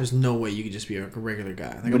 Yeah. There's no way you could just be a regular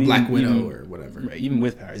guy, like But a Black even- Widow or whatever. Right, even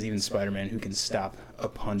with powers, even Spider-Man, who can stop a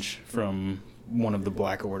punch from one of the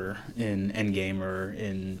Black Order in Endgame or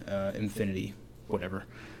in Infinity, whatever.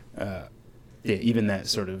 Even that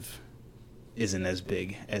sort of isn't as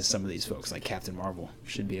big as some of these folks. Like Captain Marvel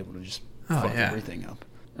should be able to just fuck everything up,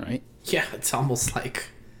 right? Yeah, it's almost like,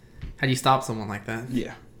 how do you stop someone like that?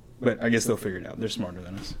 Yeah, but I guess they'll figure it out. They're smarter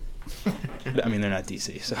than us. I mean, they're not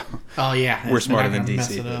DC, so Oh yeah, we're smarter they're than not gonna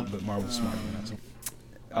mess it DC, up. but Marvel's smarter than us.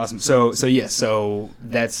 Awesome. So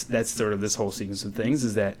that's sort of this whole sequence of things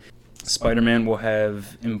is that Spider-Man will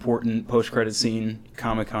have important post-credit scene.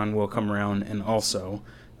 Comic-Con will come around, and also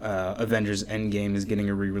Avengers Endgame is getting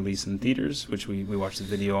a re-release in theaters, which we watched the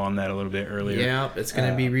video on that a little bit earlier. Yeah, it's going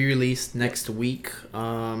to be re-released next week.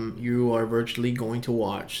 You are virtually going to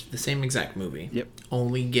watch the same exact movie. Yep.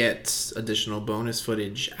 Only get additional bonus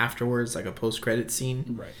footage afterwards, like a post-credit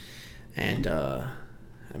scene. Right. And, I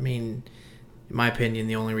mean, in my opinion,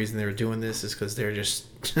 the only reason they were doing this is because they're just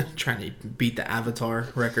trying to beat the Avatar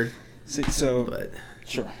record. But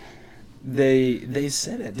sure. They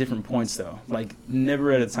said at different points though, like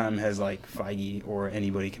never at a time has like Feige or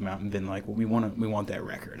anybody come out and been like, well, we want that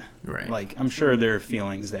record. Right. Like I'm sure there are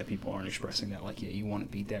feelings that people aren't expressing that, like, yeah, you want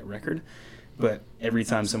to beat that record, but every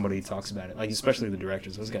time somebody talks about it, like especially the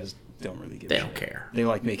directors, those guys don't really give a shit. They don't care. They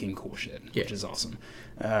like making cool shit, Yeah. which is awesome.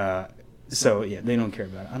 So yeah, they don't care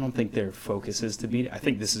about it. I don't think their focus is to beat it. I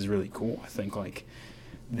think this is really cool. I think like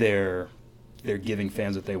they're giving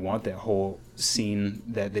fans what they want. That whole scene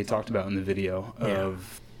that they talked about in the video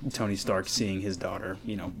of Tony Stark seeing his daughter,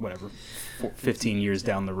 15 years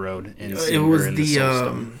down the road, and seeing her in the Soul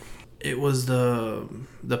Stone. It was the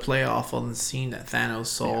playoff on the scene that Thanos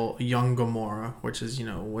saw young Gamora, which is,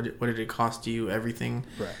 what did it cost you? Everything.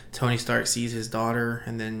 Right. Tony Stark sees his daughter,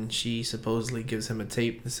 and then she supposedly gives him a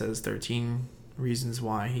tape that says 13 reasons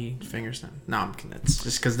why he fingers them. No, I'm kidding. It's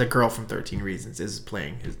just because the girl from 13 Reasons is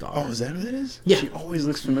playing his daughter. Oh, is that who that is? Yeah. She always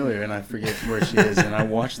looks familiar, and I forget where she is. And I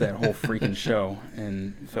watched that whole freaking show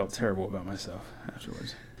and felt terrible about myself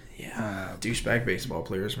afterwards. Yeah. Douchebag baseball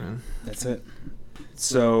players, man. That's it.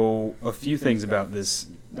 So, a few things about this.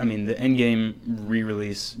 I mean, the Endgame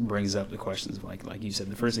re-release brings up the questions of, like you said,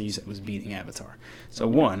 the first thing you said was beating Avatar. So,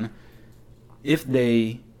 one, if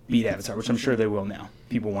they beat Avatar, which I'm sure they will now,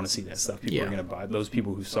 people want to see that stuff. People are going to buy. Those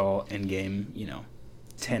people who saw Endgame,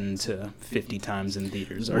 10 to 50 times in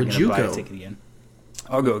theaters are going to buy a ticket again.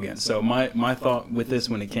 I'll go again. So my thought with this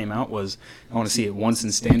when it came out was I want to see it once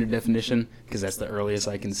in standard definition because that's the earliest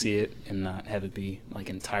I can see it and not have it be like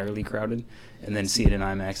entirely crowded, and then see it in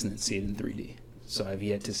IMAX and then see it in 3D. So I've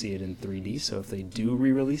yet to see it in 3D. So if they do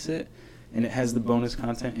re-release it and it has the bonus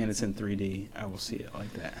content and it's in 3D, I will see it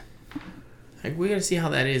like that. Like, we got to see how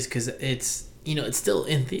that is because it's still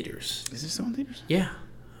in theaters. Is this still in theaters? Yeah.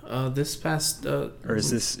 This past or is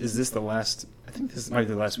this the last? I think this might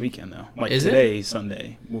be the last weekend though. Like is today, it?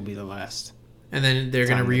 Sunday will be the last. And then they're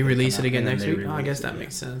gonna re-release it again next week. Oh, I guess that yeah.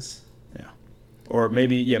 makes sense. Yeah. Or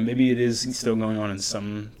maybe it is still going on in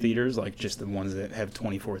some theaters, like just the ones that have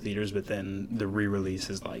 24 theaters. But then the re-release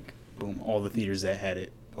is like, boom, all the theaters that had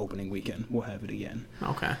it opening weekend will have it again.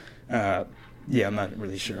 Okay. Yeah, I'm not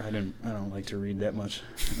really sure. I don't like to read that much.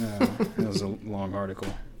 It was a long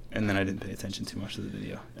article, and then I didn't pay attention too much to the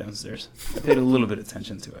video downstairs. I paid a little bit of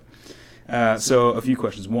attention to it. So a few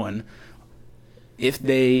questions. One, if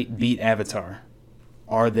they beat Avatar,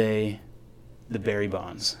 are they the Barry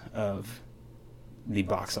Bonds of the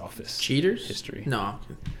box office Cheaters history? No.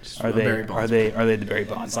 Are they the Barry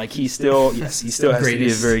Bonds? Like he still has to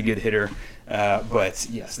be a very good hitter. But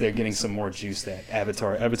yes, they're getting some more juice that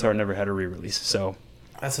Avatar never had a re-release. So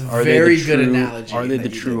that's a very good analogy. Are they the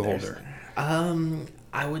true holder?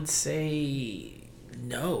 I would say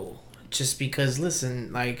no. Just because,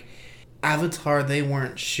 listen, like Avatar, they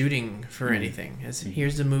weren't shooting for anything.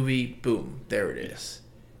 Here's the movie, boom, there it is.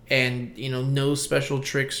 And, no special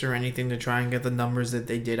tricks or anything to try and get the numbers that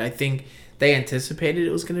they did. I think they anticipated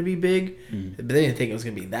it was going to be big, but they didn't think it was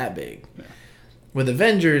going to be that big. Yeah. With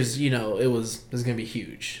Avengers, it was going to be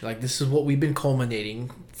huge. Like, this is what we've been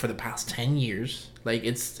culminating for the past 10 years. Like,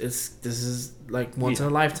 this is like once in a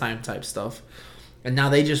lifetime type stuff. And now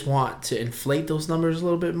they just want to inflate those numbers a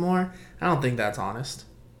little bit more. I don't think that's honest.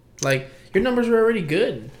 Like, your numbers were already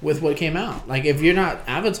good with what came out. Like, if you're not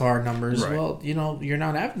Avatar numbers, right. Well, you're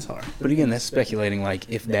not Avatar. But again, that's speculating, like,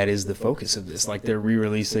 if that is the focus of this. Like, they're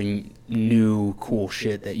re-releasing new cool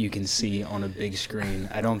shit that you can see on a big screen.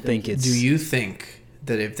 I don't think it's... Do you think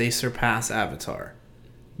that if they surpass Avatar,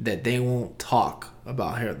 that they won't talk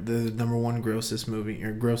about the number one grossing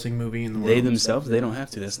movie in the world? They themselves, they don't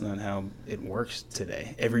have to. That's not how it works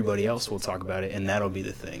today. Everybody else will talk about it, and that'll be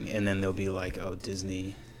the thing. And then they'll be like, oh,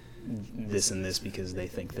 Disney... this and this because they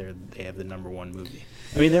think they have the number one movie.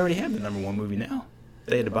 I mean, they already have the number one movie now.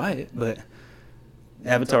 They had to buy it, but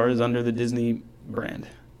Avatar is under the Disney brand.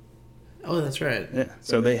 Oh, that's right. Yeah,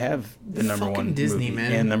 so they have the number one Disney, movie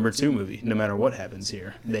man. and number two movie. No matter what happens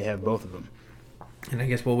here, they have both of them. And I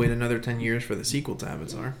guess we'll wait another 10 years for the sequel to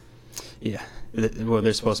Avatar. Yeah. Well,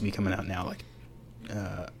 they're supposed to be coming out now, like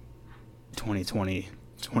 2020,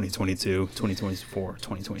 2022, 2024,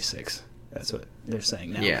 2026. That's what they're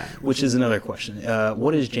saying now. Yeah. Which is another question.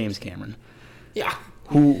 What is James Cameron? Yeah.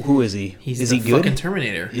 Who is he? He's is the he good? fucking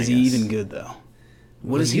Terminator. Is I he guess. even good though?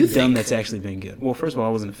 What has do he you done think? that's actually been good? Well, first of all,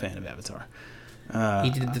 I wasn't a fan of Avatar. He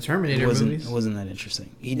did the Terminator wasn't, movies. It wasn't that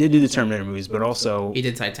interesting. He did do the Terminator movies, but also He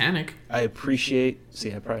did Titanic. I appreciate.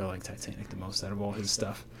 See, I probably like Titanic the most out of all his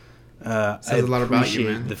stuff. Says I a lot about you, appreciate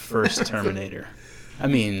man. the first Terminator. I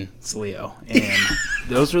mean, it's Leo, and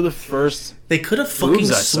those were the first. They could have fucking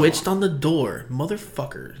Boobs I saw. switched on the door,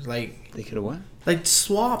 motherfuckers. They could have what? Like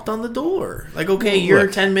swapped on the door. Like, okay, you're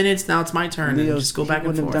Look. 10 minutes, now it's my turn. And just go back he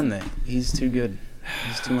and wouldn't forth. have done that. He's too good.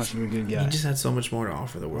 He's too much of a good guy. He just had so much more to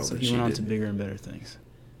offer the world So than he she went on did. to bigger and better things.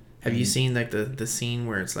 Have you seen like the scene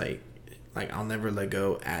where it's like I'll never let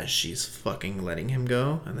go as she's fucking letting him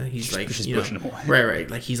go, and then he's like, She's you know, pushing him away. right,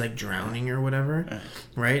 like he's like drowning or whatever,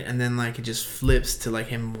 right? And then like it just flips to like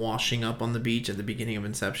him washing up on the beach at the beginning of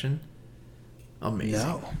Inception. Amazing.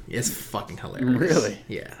 No. It's fucking hilarious. Really?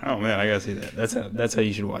 Yeah. Oh man, I gotta see that. That's how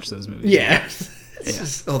you should watch those movies. Yeah. It's Yeah.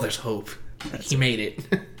 just, oh, there's hope. He made it.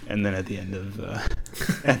 And then at the end of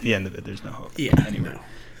it, there's no hope. Yeah. Anyway,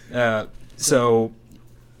 No. so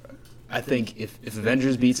I think if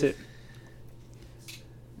Avengers beats it,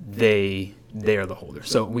 they are the holder.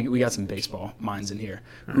 So we got some baseball minds in here.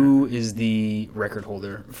 Who is the record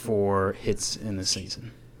holder for hits in the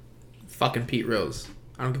season? Fucking Pete Rose.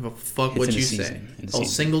 I don't give a fuck Hits what in a you season. say. In a Oh, season.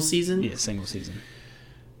 single season? Yeah, single season.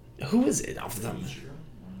 Who is it off the top?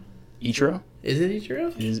 Ichiro? Is it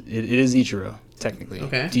Ichiro? It is Ichiro technically.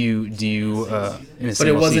 Okay. Do you in a But it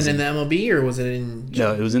single wasn't season, in the MLB, or was it in?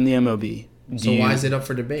 No, it was in the MLB. So why is it up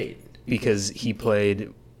for debate? Because he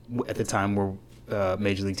played at the time where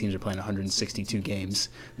major league teams are playing 162 games.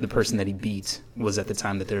 The person that he beat was at the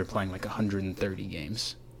time that they were playing like 130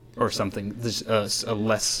 games or something. There's a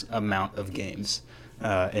less amount of games,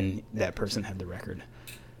 and that person had the record.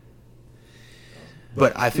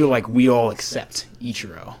 But I feel like we all accept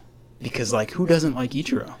Ichiro because, like, who doesn't like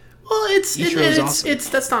Ichiro? Well, Ichiro's awesome.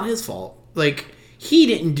 that's not his fault. Like, he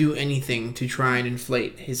didn't do anything to try and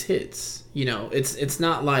inflate his hits. You know, it's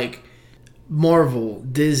not like Marvel,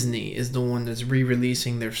 Disney is the one that's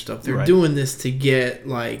re-releasing their stuff. They're Right. doing this to get,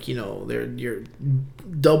 like, you know, you're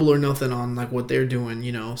double or nothing on like what they're doing.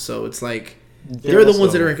 You know, so it's like they're the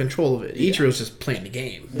ones that are in control of it. Ichiro's just playing the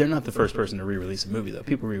game. They're not the first person to re-release a movie, though.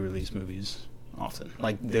 People re-release movies often.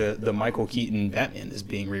 Like the Michael Keaton Batman is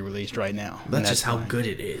being re-released right now. and That's just how fine. good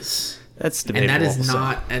it is. That's And debatable. that is also.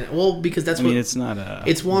 not, and well, because that's I what mean, it's not a.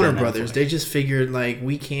 it's Warner Ben Brothers. Affleck. They just figured like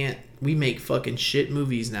we make fucking shit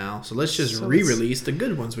movies now, so let's just So re-release the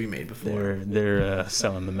good ones we made before. They're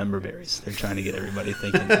selling the member berries. They're trying to get everybody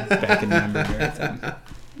thinking back in the member berry time.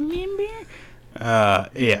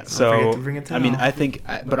 Yeah. So forget to bring it I mean,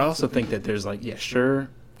 down. but I also think that there's like, yeah, sure,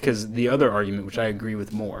 because the other argument, which I agree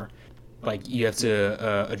with more, like you have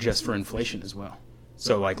to adjust for inflation as well.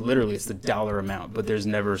 So like literally, it's the dollar amount, but there's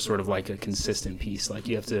never sort of like a consistent piece. Like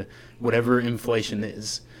you have to whatever inflation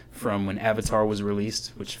is from when Avatar was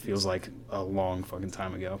released, which feels like a long fucking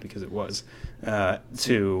time ago because it was, to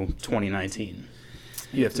 2019.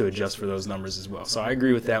 You have to adjust for those numbers as well. So I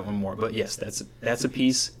agree with that one more. But yes, that's a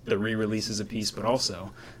piece. The re-release is a piece, but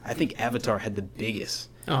also I think Avatar had the biggest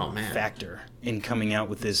Oh man, factor in coming out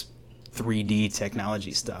with this 3D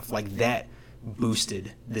technology stuff. Like that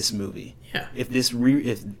boosted this movie. Yeah. If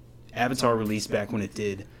Avatar released back when it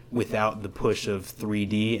did without the push of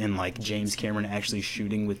 3D and like James Cameron actually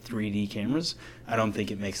shooting with 3D cameras, I don't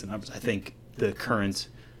think it makes the numbers. I think the current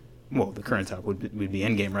top would be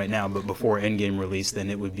Endgame right now, but before Endgame released, then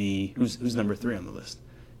it would be who's number 3 on the list?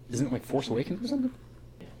 Isn't it like Force Awakens or something?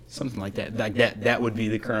 Something like that. Like that would be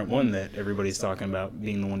the current one that everybody's talking about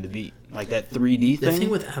being the one to beat. Like that 3D the thing. thing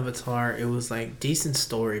with Avatar, it was like decent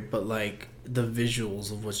story, but like the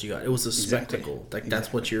visuals of what you got, it was a Exactly. spectacle. Like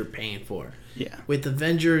that's what you're paying for. Yeah. With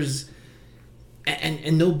Avengers,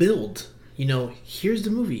 and no build. You know, here's the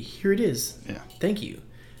movie. Here it is. Yeah. Thank you.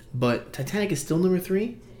 But Titanic is still number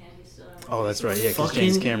 3. Oh, that's right. Yeah, because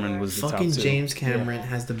James Cameron was the top fucking 2. James Cameron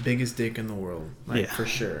has the biggest dick in the world, like Yeah. for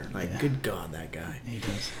sure. Like, Yeah. good God, that guy. He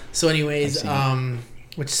does. So, anyways, I've seen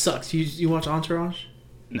which sucks. You watch Entourage?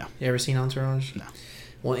 No. You ever seen Entourage? No.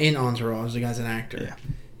 Well, in Entourage, the guy's an actor. Yeah.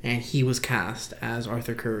 And he was cast as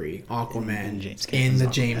Arthur Curry, Aquaman, In James in Cameron's the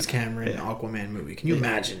Aquaman. James Cameron Yeah. Aquaman movie. Can you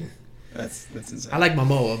imagine? That's insane. I like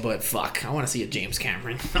Momoa, but fuck, I want to see a James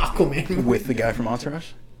Cameron Aquaman movie. With the guy from Entourage?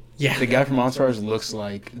 Yeah. The guy from Entourage looks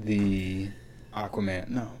like the Aquaman.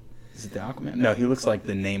 No. Is it the Aquaman? No, he looks like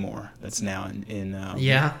the Namor that's now in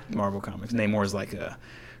Yeah. Marvel Comics. Namor is like a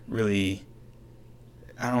really,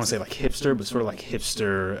 I don't want to say like hipster, but sort of like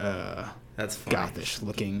hipster, That's funny. gothish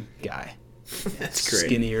looking guy. That's great.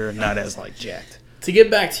 Skinnier, not as like jacked. To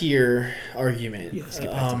get back to your argument, Yeah, let's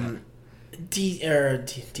get back to that.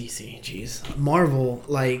 DC, jeez, Marvel,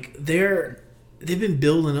 like they've been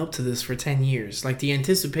building up to this for 10 years. Like the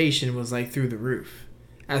anticipation was like through the roof.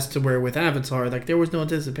 As to where with Avatar, like there was no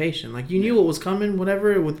anticipation. Like you knew what was coming,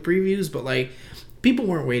 whatever, with previews, but like people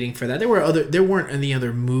weren't waiting for that. There weren't any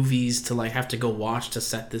other movies to like have to go watch to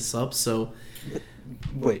set this up. So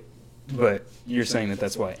Wait, but you're saying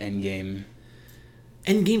that's why Endgame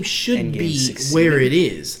Endgame be succeeded? where it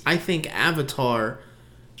is. I think Avatar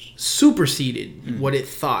superseded what it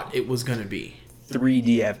thought it was gonna be.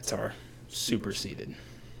 3D Avatar superseded,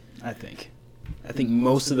 I think. I think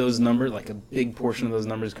most of those numbers, like a big portion of those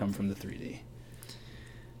numbers, come from the 3D.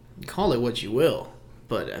 Call it what you will,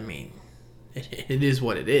 but I mean, it is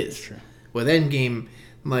what it is. True. With Endgame,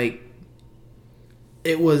 like,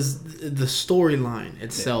 it was the storyline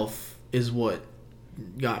itself is what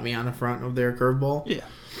got me on the front of their curveball. Yeah.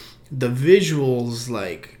 The visuals,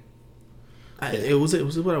 like, it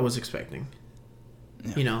was what I was expecting.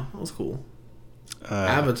 Yeah. You know, it was cool.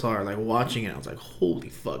 Avatar, like watching it, I was like, "Holy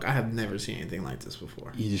fuck! I have never seen anything like this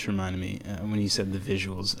before." You just reminded me when you said the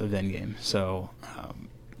visuals of Endgame. So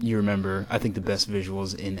you remember, I think the best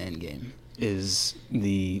visuals in Endgame is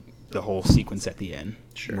the whole sequence at the end,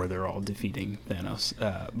 where they're all defeating Thanos.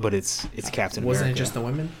 But it's Captain America. Wasn't it just the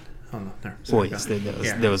women? Oh no, no. Well, yes,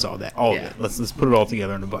 there was all that. All of it. Let's put it all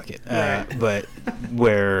together in a bucket. Right. But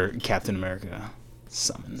where Captain America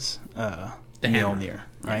summons Mjolnir,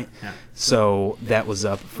 right? Yeah. So that was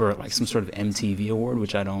up for like some sort of MTV award,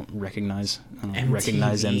 which I don't recognize. I don't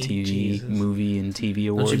recognize MTV Jesus. movie and TV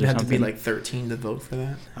awards. Don't you have or to be something. like 13 to vote for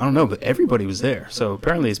that? I don't know, but everybody was there. So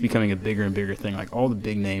apparently it's becoming a bigger and bigger thing. Like all the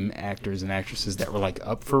big name actors and actresses that were like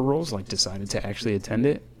up for roles, like decided to actually attend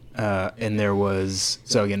it. And there was,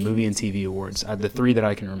 so again, movie and TV awards. The three that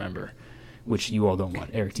I can remember, which you all don't watch.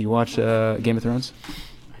 Eric, do you watch Game of Thrones?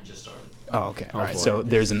 I just started. Oh, okay. All right. So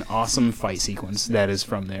there's an awesome fight sequence that is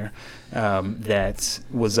from there that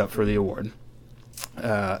was up for the award.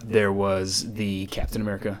 There was the Captain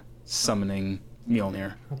America summoning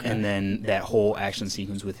Mjolnir, and then that whole action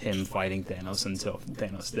sequence with him fighting Thanos until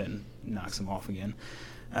Thanos then knocks him off again.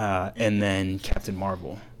 And then Captain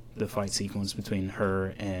Marvel, the fight sequence between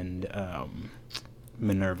her and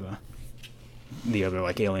Minerva, the other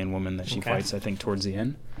like alien woman that she fights, I think, towards the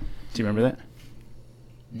end. Do you remember that?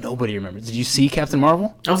 Nobody remembers. Did you see Captain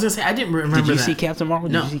Marvel? I was gonna say I didn't remember. Did you that. see Captain Marvel?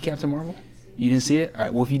 No. Did you see Captain Marvel? You didn't see it? All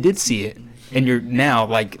right. Well, if you did see it, and you're now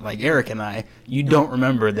like Eric and I, you don't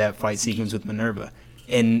remember that fight sequence with Minerva,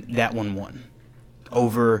 and that one won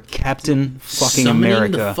over Captain fucking Summoning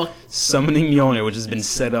America summoning Mjolnir, which has been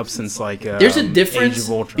set up since like There's a Age difference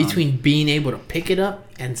of Ultron. between being able to pick it up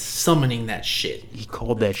and summoning that shit. He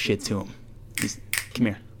called that shit to him. He's, come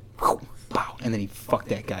here. Wow. And then he fucked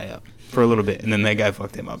that guy up for a little bit, and then that guy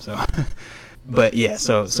fucked him up. So, but yeah,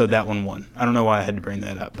 so that one won. I don't know why I had to bring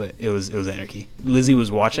that up, but it was anarchy. Lizzie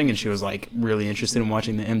was watching, and she was like really interested in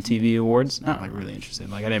watching the MTV Awards. Not like really interested.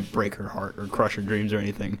 Like I didn't break her heart or crush her dreams or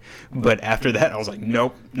anything. But after that, I was like,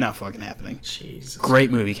 nope, not fucking happening. Jesus.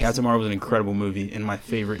 Great movie. Captain Marvel was an incredible movie and my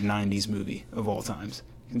favorite '90s movie of all times,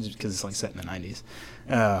 just because it's like set in the '90s.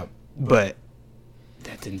 But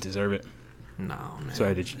that didn't deserve it. No, man. So I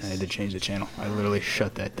had to change the channel. I literally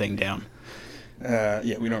shut that thing down.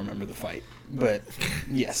 Yeah, we don't remember the fight, but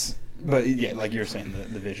yes, but yeah, like you were saying,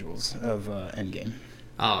 the visuals of Endgame.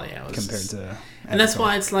 Oh yeah, compared to, and that's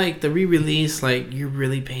why it's like the re-release. Like you're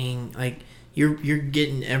really paying, like you're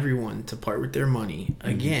getting everyone to part with their money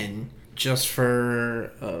again just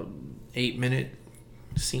for a 8-minute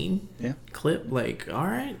scene clip. Like, all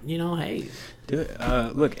right, hey. Do it.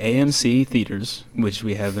 Look, AMC Theaters, which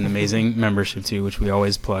we have an amazing membership to, which we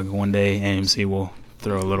always plug. One day AMC will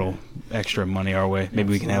throw a little extra money our way.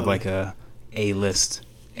 Maybe we can have like a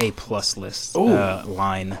A-plus list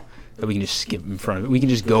line that we can just skip in front of it. We can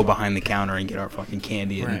just go behind the counter and get our fucking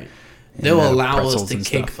candy. Right. And they'll allow us to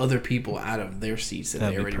kick stuff. other people out of their seats that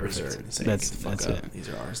they already reserved and say, That's get the fuck up. it. These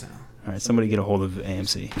are ours now. All right, somebody get a hold of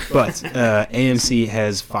AMC. But AMC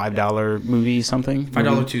has $5 movie something.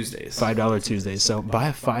 $5 Tuesdays. $5 Tuesdays. So buy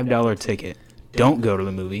a $5 ticket. Don't go to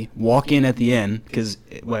the movie. Walk in at the end, because,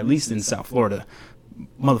 well, at least in South Florida,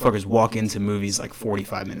 motherfuckers walk into movies like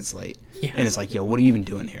 45 minutes late. Yeah. And it's like, yo, what are you even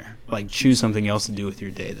doing here? Like, choose something else to do with your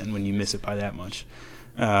day then when you miss it by that much.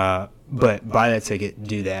 But buy that ticket.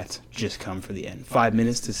 Do that. Just come for the end. 5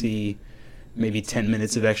 minutes to see maybe 10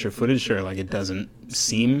 minutes of extra footage. Sure, like it doesn't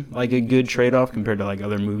seem like a good trade-off compared to like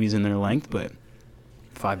other movies in their length, but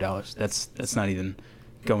 $5, that's not even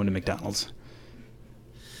going to McDonald's.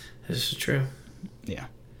 This is true. Yeah.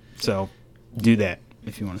 So do that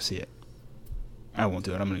if you want to see it. I won't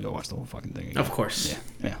do it. I'm gonna go watch the whole fucking thing again. Of course.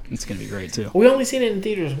 Yeah, it's gonna be great too. We only seen it in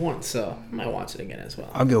theaters once, so I might watch it again as well.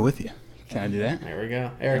 I'll go with you. Can I do that? There we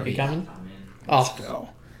go. Eric, you coming? I'm in Oh, Go.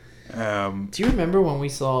 do you remember when we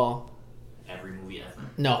saw? every movie ever.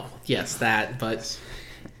 No, yes, that. But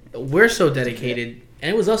we're so dedicated,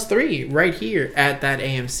 and it was us three right here at that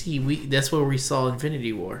AMC. That's where we saw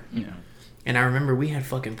Infinity War. Yeah. And I remember we had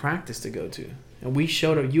fucking practice to go to. And we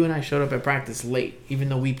showed up, you and I showed up at practice late, even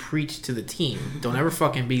though we preached to the team, don't ever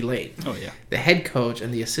fucking be late. Oh yeah. The head coach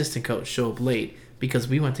and the assistant coach show up late because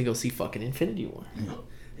we went to go see fucking Infinity War.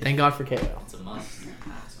 Thank God for KO. It's a must.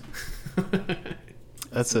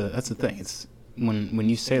 That's a thing. It's when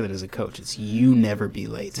you say that as a coach, it's you never be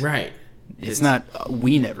late. Right. It's not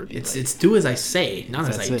we never be It's late. it's do as I say, not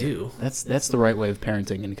That's as I it. do. That's the right way of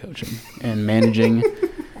parenting and coaching and managing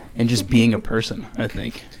and just being a person, I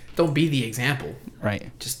think. Don't be the example.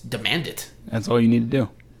 Right. Just demand it. That's all you need to do.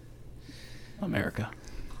 America.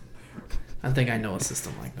 I think I know a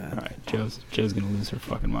system like that. All right, Joe's gonna lose her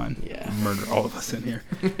fucking mind. Yeah. Murder all of us in here.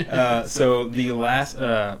 So the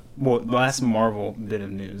last Marvel bit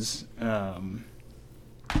of news.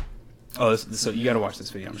 So you got to watch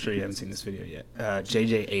this video. I'm sure you haven't seen this video yet.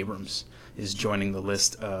 J.J. Abrams is joining the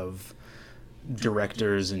list of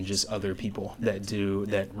directors and just other people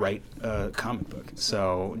that write a comic book.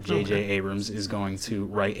 So J.J. Abrams is going to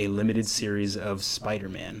write a limited series of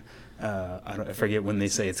Spider-Man. I forget when they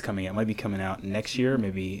say it's coming out. It might be coming out next year,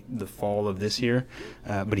 maybe the fall of this year.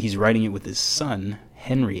 But he's writing it with his son,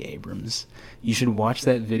 Henry Abrams. You should watch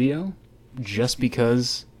that video just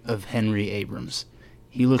because of Henry Abrams.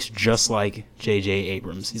 He looks just like J.J.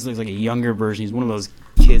 Abrams. He looks like a younger version. He's one of those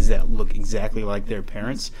kids that look exactly like their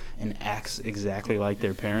parents and acts exactly like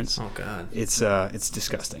their parents. Oh God. It's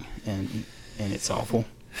disgusting and it's awful.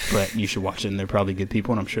 But you should watch it, and they're probably good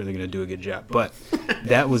people, and I'm sure they're going to do a good job. But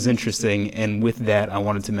that was interesting, and with that, I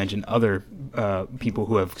wanted to mention other people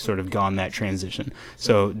who have sort of gone that transition.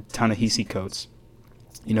 So Ta-Nehisi Coates,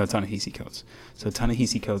 you know Ta-Nehisi Coates. So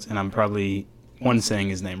Ta-Nehisi Coates, and I'm probably saying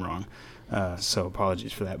his name wrong, so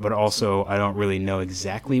apologies for that. But also, I don't really know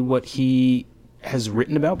exactly what he has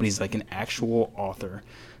written about, but he's like an actual author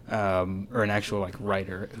or an actual like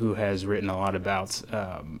writer who has written a lot about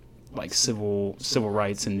like civil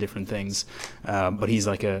rights and different things, but he's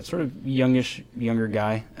like a sort of younger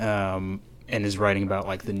guy, and is writing about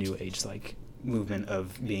like the new age like movement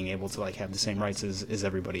of being able to like have the same rights as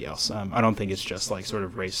everybody else. I don't think it's just like sort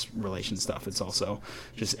of race relation stuff. It's also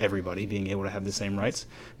just everybody being able to have the same rights.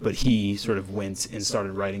 But he sort of went and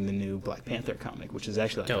started writing the new Black Panther comic, which is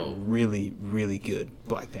actually like a really, really good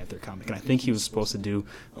Black Panther comic. And I think he was supposed to do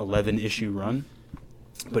 11-issue run,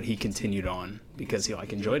 but he continued on because he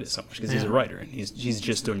like enjoyed it so much because he's a writer and he's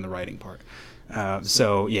just doing the writing part.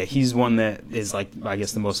 So yeah, he's one that is like I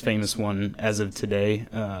guess the most famous one as of today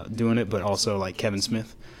doing it, but also like Kevin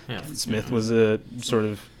Smith. Yeah. Kevin Smith was a sort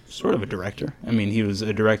of a director. I mean, he was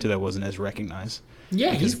a director that wasn't as recognized.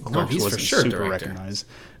 Yeah, Because he's Clerks for wasn't sure super director. recognized.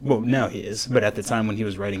 Well, now he is, but at the time when he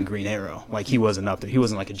was writing Green Arrow, like he wasn't up there. He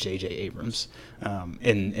wasn't like a J.J. Abrams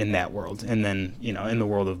in that world. And then in the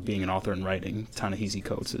world of being an author and writing, Ta-Nehisi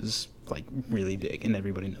Coates is like really big, and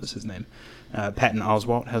everybody knows his name. Patton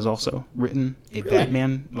Oswalt has also written a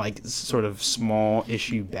Batman, like sort of small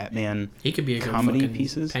issue Batman. He could be a good comedy fucking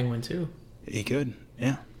pieces. Penguin too. He could,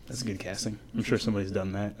 yeah. That's a good casting. I'm sure somebody's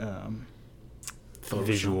done that. Photoshop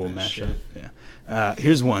Visual and mashup. shit. Yeah.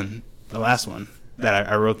 Here's one, the last one that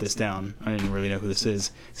I wrote this down. I didn't really know who this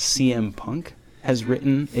is. CM Punk has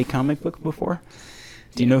written a comic book before.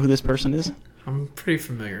 Do you know who this person is? I'm pretty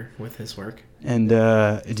familiar with his work. And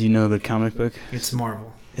do you know the comic book? It's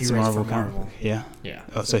Marvel. He It's a writes Marvel for comic book. Yeah. Yeah.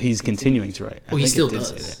 Oh, so he's continuing to write. I Well, he think it still did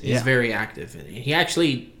say does. that. He's Yeah. very active in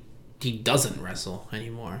it. He doesn't wrestle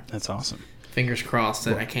anymore. That's awesome. Fingers crossed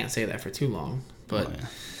that I can't say that for too long, but Oh,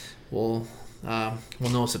 yeah.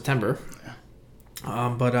 we'll know September.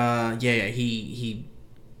 Him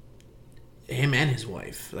and his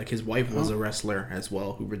wife. Like his wife was a wrestler as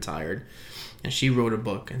well who retired, and she wrote a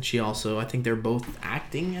book. And she also, I think they're both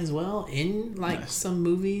acting as well in like some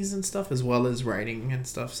movies and stuff, as well as writing and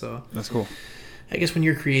stuff. So That's cool. I guess when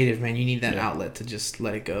you're creative, man, you need that outlet to just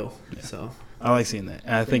let it go. Yeah. So I like seeing that.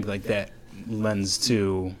 And I think like that lends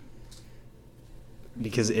to,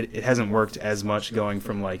 because it hasn't worked as much going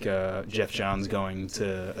from like Jeff Johns going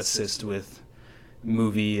to assist with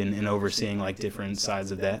movie and overseeing like different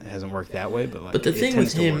sides of that. It hasn't worked that way, but like But the it thing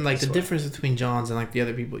tends with to him, work like this the way. difference between Johns and like the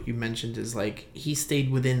other people you mentioned is like he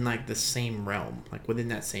stayed within like the same realm, like within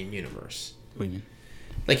that same universe. What do you mean?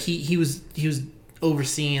 Like he was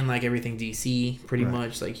overseeing like everything DC pretty Right.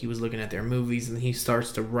 much. Like he was looking at their movies, and he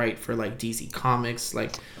starts to write for like DC Comics.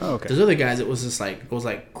 Like Oh, okay. there's other guys, it was just like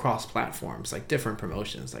cross platforms, like different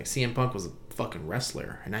promotions. Like CM Punk was a fucking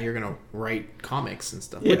wrestler, and now you're gonna write comics and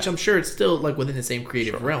stuff. Yeah. Which I'm sure it's still like within the same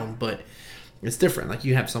creative Sure. realm, but it's different. Like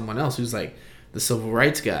you have someone else who's like the civil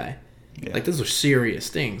rights guy. Yeah. Like those are serious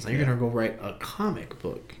things. Like you're Yeah. gonna go write a comic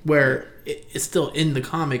book where it's still in the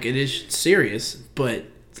comic. It is serious, but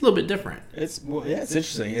it's a little bit different. It's it's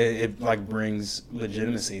interesting. It like brings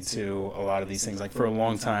legitimacy to a lot of these things. Like for a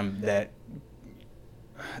long time, that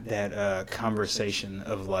conversation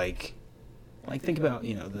of like think about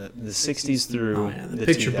the '60s through The the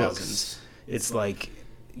picture 2000s. books. It's like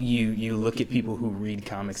you look at people who read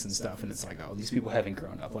comics and stuff, and it's like, oh, these people haven't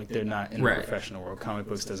grown up. Like they're not in Right. the professional world. Comic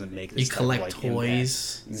books doesn't make this You type of, collect like,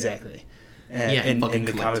 toys. impact. Exactly. And, Yeah, and fucking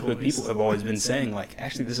the collect comic book toys. people have always been saying like,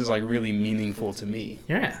 actually, this is like really meaningful to me.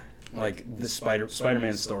 Yeah. Like the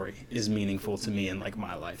Spider-Man story is meaningful to me in like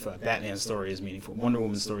my life. Batman's story is meaningful. Wonder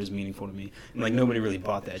Woman's story is meaningful to me. And like nobody really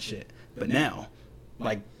bought that shit. But now,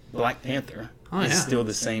 like Black Panther is yeah. still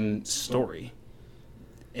the same story.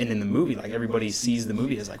 And in the movie, like everybody sees the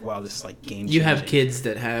movie as like, wow, this is like game changing. You have kids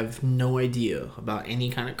that have no idea about any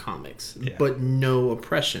kind of comics, Yeah. but no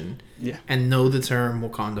oppression, Yeah. and know the term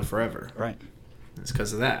Wakanda Forever. Right. It's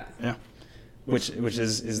because of that. Yeah. Which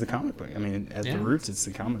is the comic book. I mean, at Yeah. the roots, it's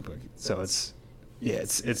the comic book. So it's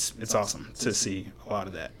awesome to see a lot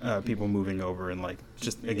of that. People moving over and like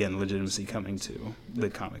just again legitimacy coming to the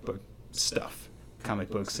comic book stuff, comic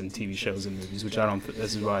books and TV shows and movies. Which I don't.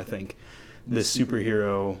 This is why I think the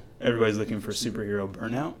superhero. Everybody's looking for superhero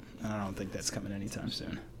burnout. And I don't think that's coming anytime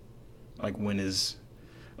soon. Like when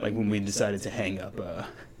we decided to hang up.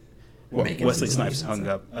 Making Wesley some Snipes movies and hung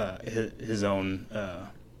up his own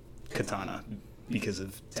katana because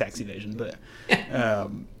of tax evasion. But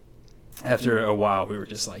after a while, we were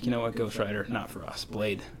just like, you know what, Ghost Rider, not for us.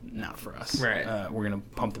 Blade, not for us. Right. We're going to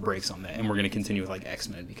pump the brakes on that, and we're going to continue with like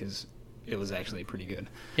X-Men because it was actually pretty good.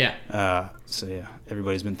 Yeah. So yeah,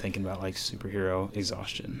 everybody's been thinking about like superhero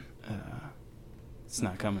exhaustion. It's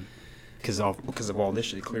not coming. Because of all this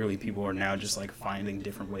shit, clearly people are now just like finding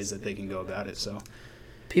different ways that they can go about it. So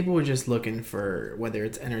People were just looking for, whether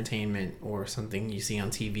it's entertainment or something you see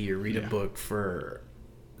on TV or read a Yeah. book, for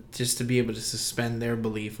just to be able to suspend their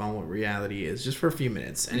belief on what reality is just for a few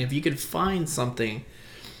minutes. And if you could find something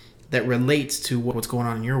that relates to what's going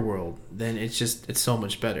on in your world, then it's so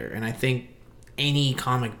much better. And I think any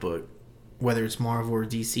comic book, whether it's Marvel or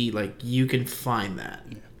DC, like you can find that.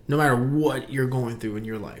 Yeah. No matter what you're going through in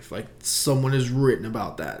your life, like someone has written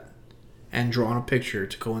about that and drawn a picture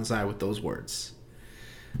to coincide with those words.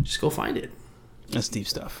 Just go find it. that's deep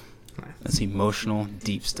stuff. Nice. That's emotional,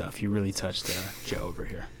 deep stuff. You really touched Joe over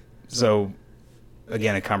here. So,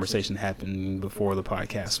 again, a conversation happened before the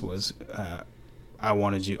podcast was I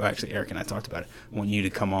wanted you, actually, Eric and I talked about it, I want you to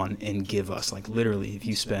come on and give us, like, literally, if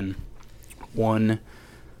you spend one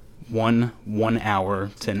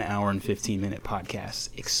hour to an hour and 15-minute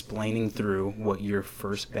podcast explaining through what your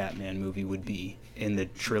first Batman movie would be in the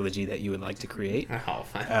trilogy that you would like to create. Oh,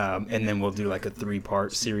 And then we'll do like a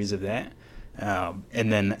 3-part series of that.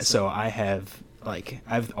 And then, so I've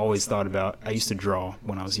always thought about, I used to draw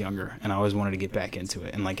when I was younger, and I always wanted to get back into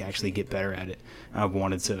it and like actually get better at it. I've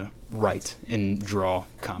wanted to write and draw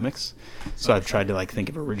comics. So I've tried to like think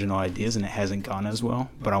of original ideas, and it hasn't gone as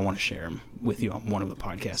well, but I want to share them with you on one of the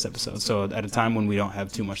podcast episodes. So at a time when we don't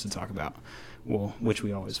have too much to talk about, well, which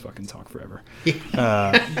we always fucking talk forever.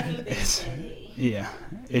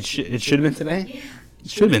 It should have been today. It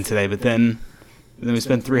should have been today, but then we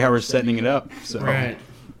spent 3 hours setting it up. So right.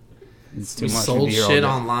 it's too We much. sold We'd be here all shit day.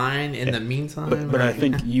 online in the meantime. But I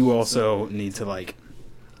think you also need to like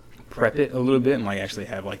prep it a little bit and like actually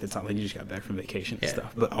have like the time. Like you just got back from vacation and Yeah.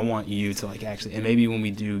 stuff. But I want you to like actually, and maybe when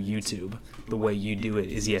we do YouTube, the way you do it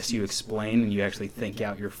is, yes, you explain and you actually think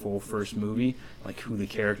out your full first movie, like who the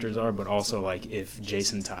characters are, but also like if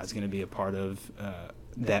Jason Todd's going to be a part of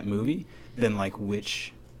that movie, then like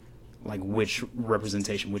which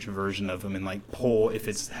representation, which version of him, and like pull if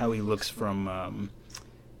it's how he looks from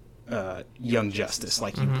Young Justice,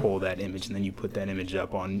 like you pull that image and then you put that image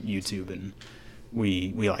up on YouTube, and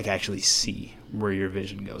we like actually see where your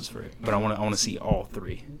vision goes for it. But I want to see all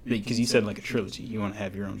three, because you said like a trilogy. You want to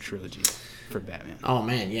have your own trilogy for Batman. Oh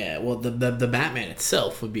man, yeah. Well, the Batman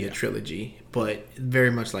itself would be a trilogy, but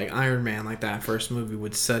very much like Iron Man, like that first movie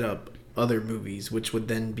would set up other movies, which would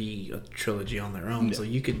then be a trilogy on their own. Yeah. So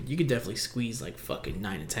you could definitely squeeze like fucking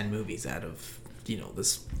 9 to 10 movies out of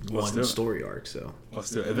this Let's do one it. story arc. So Let's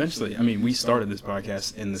do it. Eventually, I mean, we started this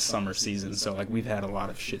podcast in the summer season, so like we've had a lot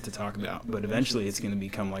of shit to talk about. But eventually, it's going to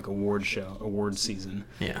become like award season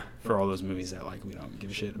yeah, for all those movies that like we don't give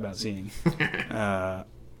a shit about seeing.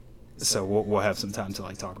 So we'll have some time to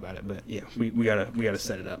like talk about it. But yeah, we gotta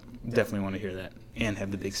set it up. Definitely want to hear that and have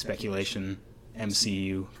the big speculation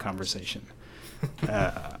MCU conversation.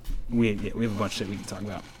 We have a bunch of shit we can talk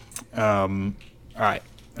about. All right,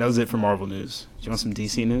 that was it for Marvel news. Do you want some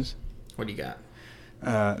DC news? what do you got?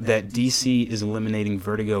 That DC is eliminating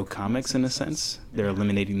Vertigo Comics in a sense. They're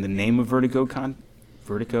eliminating the name of Vertigo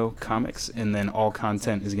Comics, and then all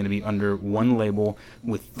content is going to be under one label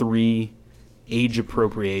with 3 age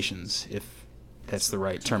appropriations, if that's the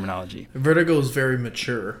right terminology. Vertigo is very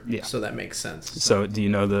mature, Yeah. so that makes sense. So do you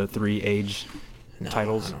know the 3 age No,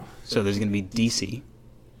 titles? I don't. So there's going to be DC,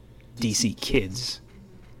 DC Kids,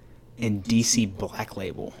 and DC Black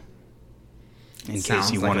Label. In Sounds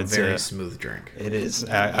case you like wanted a very to. smooth drink. It is.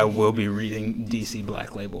 I will be reading DC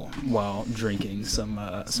Black Label while drinking some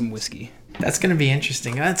whiskey. That's gonna be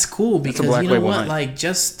interesting. That's cool because Black you know Label what? night. Like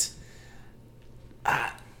just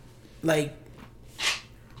like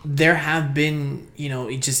there have been,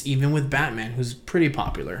 just even with Batman, who's pretty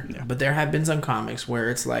popular, Yeah. but there have been some comics where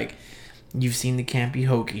it's like you've seen the campy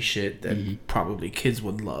hokey shit that probably kids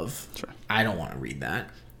would love. Sure. I don't want to read that.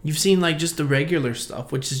 You've seen like just the regular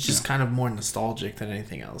stuff, which is just kind of more nostalgic than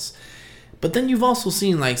anything else. But then you've also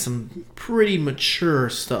seen like some pretty mature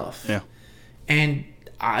stuff. Yeah. And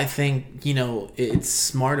I think, it's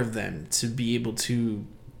smart of them to be able to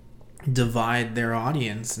divide their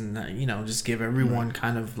audience and, just give everyone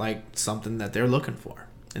kind of like something that they're looking for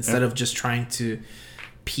instead of just trying to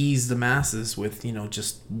appease the masses with,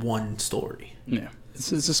 just one story. Yeah.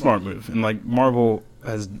 It's a smart move, and like Marvel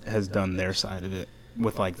has done their side of it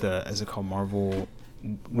with like is it called Marvel?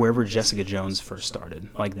 Wherever Jessica Jones first started,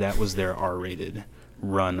 like that was their R-rated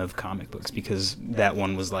run of comic books, because that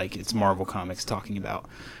one was like it's Marvel Comics talking about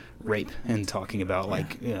rape and talking about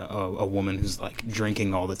like a woman who's like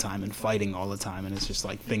drinking all the time and fighting all the time, and it's just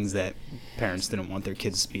like things that parents didn't want their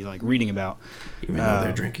kids to be like reading about, Even though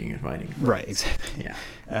they're drinking and fighting. right? Exactly.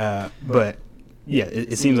 Yeah. But yeah,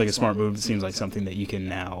 it seems like a smart move. It seems like something that you can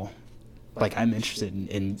now. Like, I'm interested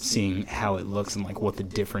in seeing how it looks and, like, what the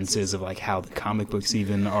difference is of, like, how the comic books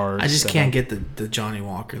even are. I just set can't up. get the Johnny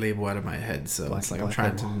Walker label out of my head, so it's like I'm Black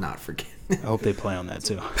trying label. to not forget. I hope they play on that,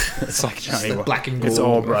 too. It's like Johnny the Walker. black and It's gold.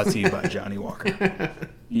 all brought to you by Johnny Walker.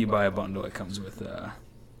 You buy a bundle, it comes with,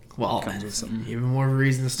 Well, comes with some- even more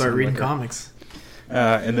reason to start some reading liquor. comics.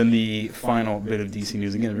 and then the final bit of DC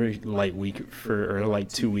news. Again, a very light week or light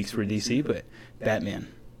 2 weeks for DC, but Batman.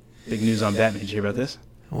 Big news on Batman. Did you hear about this?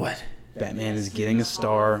 What? Batman is getting a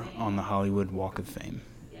star on the Hollywood Walk of Fame.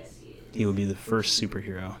 He will be the first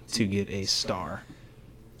superhero to get a star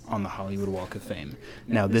on the Hollywood Walk of Fame.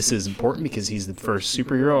 Now, this is important because he's the first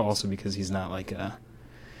superhero, also because he's not like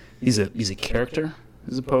he's a character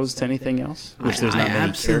as opposed to anything else. Which there's not I many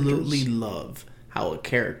absolutely characters. love how a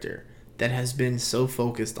character that has been so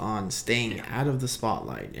focused on staying out of the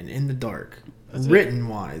spotlight and in the dark, written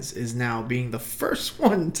wise, is now being the first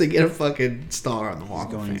one to get a fucking star on the Walk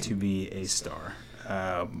He's of going Fame. to be a star.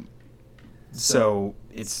 So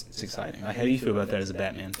it's exciting. Like, how do you feel about that as a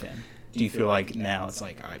Batman fan? Do you feel like now it's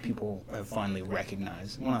like, all right, people have finally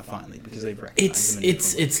recognized? Well, not finally, because they've recognized him in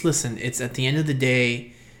different Listen, it's at the end of the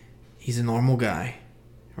day, he's a normal guy,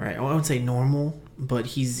 right? I wouldn't say normal, but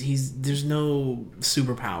he's there's no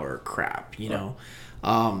superpower crap, you know.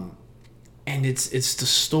 And it's the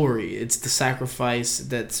story, it's the sacrifice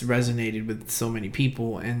that's resonated with so many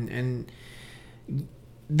people, and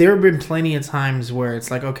there have been plenty of times where it's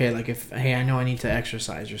like, okay, like if, hey, I know I need to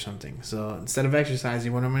exercise or something. So instead of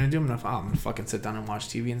exercising, what I'm going to do, I'm going to fucking sit down and watch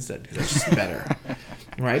TV instead, because that's just better.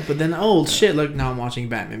 Right? But then, oh, shit, look, now I'm watching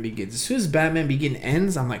Batman Begins. As soon as Batman Begins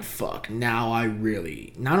ends, I'm like, fuck, now I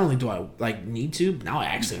really, not only do I, like, need to, but now I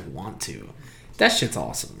actually want to. That shit's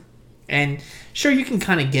awesome. And sure, you can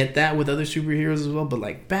kind of get that with other superheroes as well, but,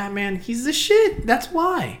 like, Batman, he's the shit. That's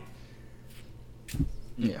why.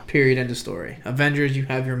 Yeah. Period. End of story. Avengers, you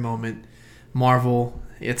have your moment. Marvel,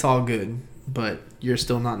 it's all good, but you're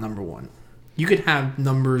still not number one. You could have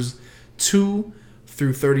numbers 2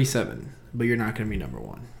 through 37, but you're not going to be number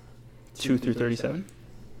one. 2 through 37?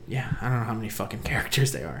 Yeah, I don't know how many fucking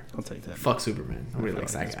characters they are. I'll take that. Fuck Superman. Nobody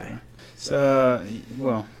likes that guy. So,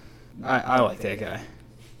 well, I like that guy.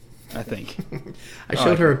 I think. I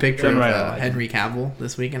showed her a picture of Right, I like Henry Cavill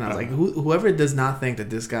this week, and I was like, whoever does not think that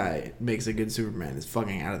this guy makes a good Superman is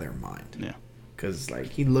fucking out of their mind. Yeah. Because, like,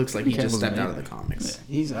 he looks like he just Cavill's stepped out of amazing. the comics.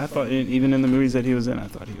 Yeah. I thought, even in the movies that he was in, I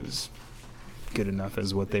thought he was good enough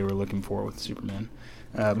as what they were looking for with Superman.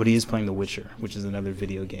 But he is playing The Witcher, which is another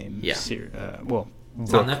video game. Yeah.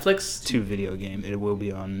 It's on Netflix? To video game. It will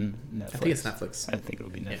be on Netflix. I think it's Netflix. I think it will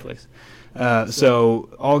be Netflix. So,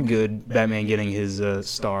 all good. Batman getting his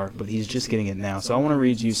star, but he's just getting it now. So I want to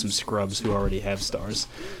read you some scrubs who already have stars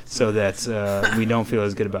so that we don't feel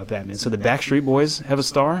as good about Batman. So the Backstreet Boys have a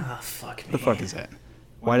star? Oh, fuck me. What the fuck is that?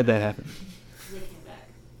 Why did that happen?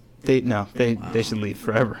 They should leave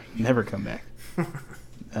forever. Never come back.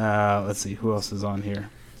 Let's see. Who else is on here?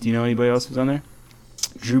 Do you know anybody else who's on there?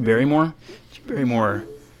 Drew Barrymore?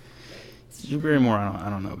 Drew Barrymore, I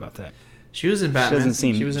don't know about that. She was in Batman.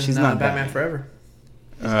 She was in she's not Batman Forever.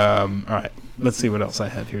 All right. Let's see what else I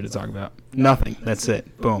have here to talk about. Nothing. That's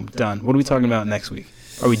it. Boom. Done. What are we talking about next week?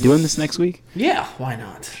 Are we doing this next week? Yeah, why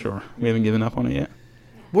not? Sure. We haven't given up on it yet.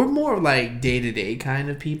 We're more like day-to-day kind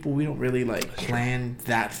of people. We don't really like plan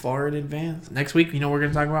that far in advance. Next week, you know what we're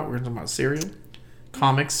going to talk about? We're going to talk about cereal,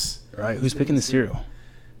 comics. All right. Who's picking the cereal?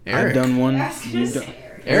 Eric. I've done one.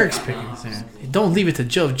 Eric's picking the cereal. Don't leave it to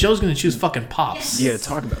Joe. Joe's going to choose fucking Pops. Yeah,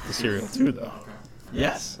 talk about the cereal too, though.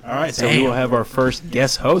 Yes. All right. So Damn. we will have our first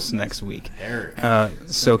guest host next week. Eric.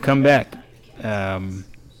 So come back,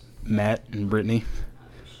 Matt and Brittany,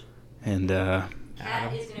 and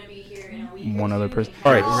Kat is going to be here in a week. one other person.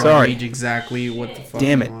 All right. We're gonna Sorry. read exactly what the fuck.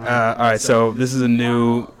 Damn it. we want. All right. So this is a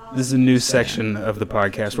new section of the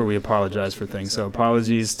podcast where we apologize for things. So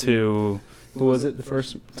apologies to who was it the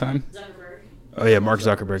first time? Zuckerberg. Oh yeah, Mark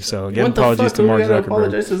Zuckerberg. So again, What the apologies fuck to do we Mark gotta Zuckerberg.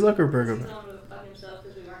 apologize to Zuckerberg He about? told him to fuck himself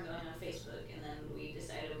because we weren't going on Facebook, and then we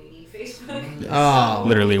decided we need Facebook. Oh.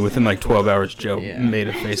 Literally within like 12 hours, Joe Yeah. made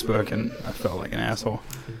a Facebook, and I felt like an asshole.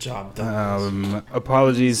 Good job done.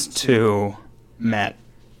 Apologies to Matt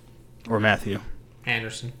or Matthew.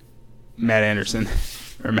 Anderson. Matt Anderson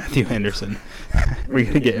or Matthew Anderson. We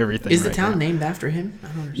gotta get everything. Is the right town now. named after him? I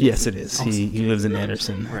don't understand. Yes, it is. Awesome. He lives in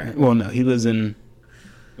Anderson. Right. Well, no, he lives in.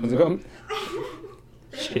 What's it called?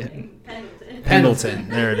 Shit. Pendleton. Pendleton.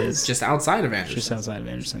 There it is. Just outside of Anderson. Just outside of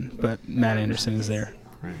Anderson, but Matt Anderson is there.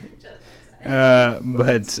 Right.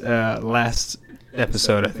 But last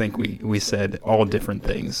episode, I think we said all different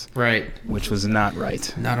things, Right. which was not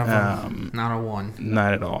right. Not a not a one.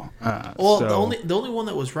 Not at all. Well, so, the only one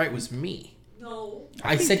that was right was me. No.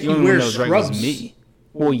 I said the he only one that wears was right was scrubs. me.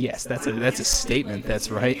 Well, yes, that's a statement.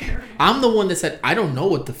 That's right. I'm the one that said I don't know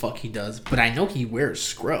what the fuck he does, but I know he wears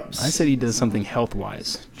scrubs. I said he does something health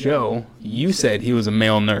wise. Joe, you said he was a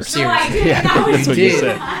male nurse. No, I did Yeah, not. that's what You you did.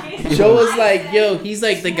 said. Joe was like, yo, he's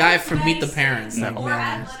like the guy from Meet the Parents. That Or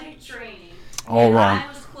man. athletic training. All And wrong. I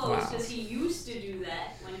was close Wow. because he used to do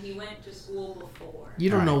that when he went to school before. You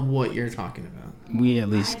don't Alright. know what you're talking about. We at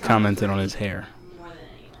least commented on his hair. More than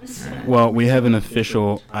anyone. Well, we have an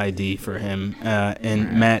official ID for him,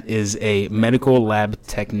 and Matt is a medical lab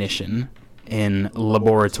technician in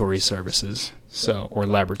laboratory services, or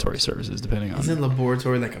laboratory services, depending on. Isn't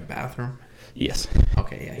laboratory like a bathroom? Yes,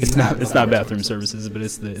 Okay, yeah. it's not bathroom services, but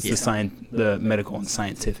it's the Yeah. the medical and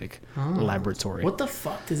scientific Oh. laboratory. What the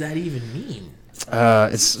fuck does that even mean?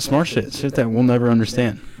 It's smart shit that we'll never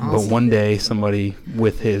understand. But Awesome. one day, somebody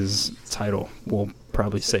with his title will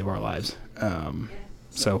probably save our lives.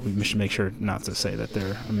 So we should make sure not to say that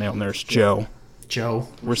they're a male nurse. Joe, Joe.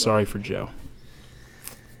 we're sorry for Joe.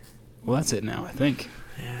 Well, that's it now, I think.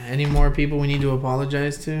 Yeah, any more people we need to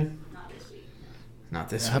apologize to? Not this week. Not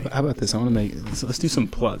this How, week. how about this? I want to let's do some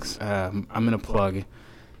plugs. I'm going to plug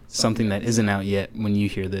something that isn't out yet when you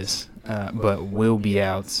hear this, but will be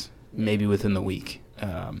out maybe within the week.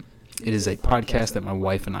 It is a podcast that my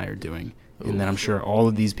wife and I are doing, and then I'm sure all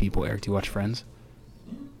of these people. Eric, do you watch Friends?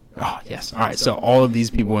 Oh yes. All right. So all of these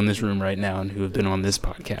people in this room right now and who have been on this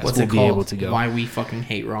podcast What's will it be called? able to go. Why we fucking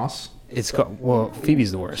hate Ross? It's called.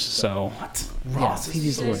 Phoebe's the worst. So What? yeah, Ross.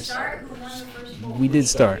 Phoebe's the Did it worst. start? Who won the first vote? We did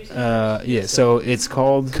start. Yeah, so it's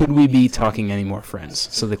called Could We Be Talking Any More Friends?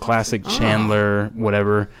 So the classic Chandler,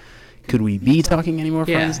 whatever. Could We Be Talking Any More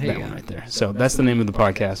Yeah, Friends? there you That go. one right there. So that's the name of the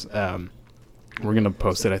podcast. We're going to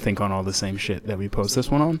post it, I think, on all the same shit that we post this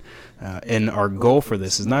one on. And our goal for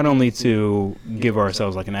this is not only to give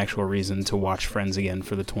ourselves like an actual reason to watch Friends again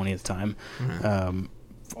for the 20th time,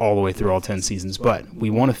 all the way through all 10 seasons, but we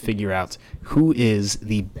want to figure out who is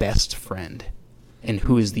the best friend and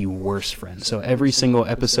who is the worst friend. So every single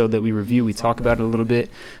episode that we review, we talk about it a little bit.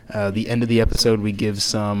 The end of the episode, we give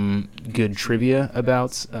some good trivia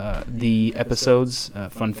about the episodes,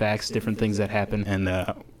 fun facts, different things that happen,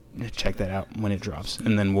 and check that out when it drops.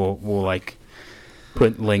 And then we'll like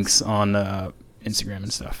put links on Instagram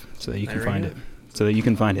and stuff so that you can There we find go. it. So that you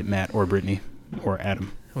can find it, Matt or Brittany or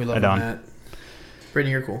Adam. We love Adon. Matt.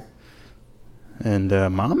 Brittany, you're cool. And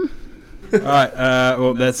Mom, All right.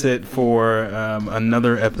 Well, that's it for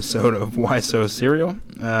another episode of Why So Serial.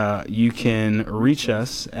 You can reach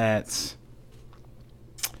us at...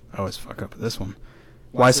 I always fuck up with this one.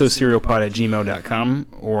 whysoserialpod@gmail.com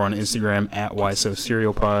or on Instagram at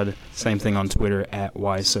whysoserialpod. Same thing on Twitter at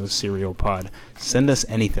whysoserialpod. Send us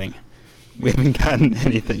anything. We haven't gotten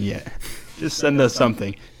anything yet. Just send us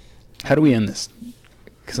something. How do we end this?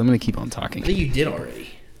 Because I'm going to keep on talking. I think you did already.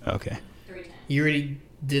 Okay. 3 times. You already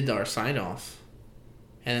did our sign off.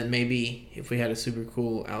 And then maybe if we had a super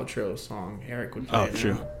cool outro song, Eric would play Oh, it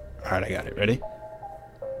true. now. All right, I got it. Ready?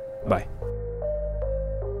 Bye.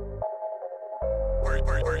 Are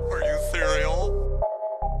you cereal?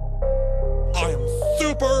 I am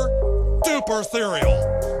super duper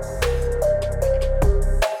cereal.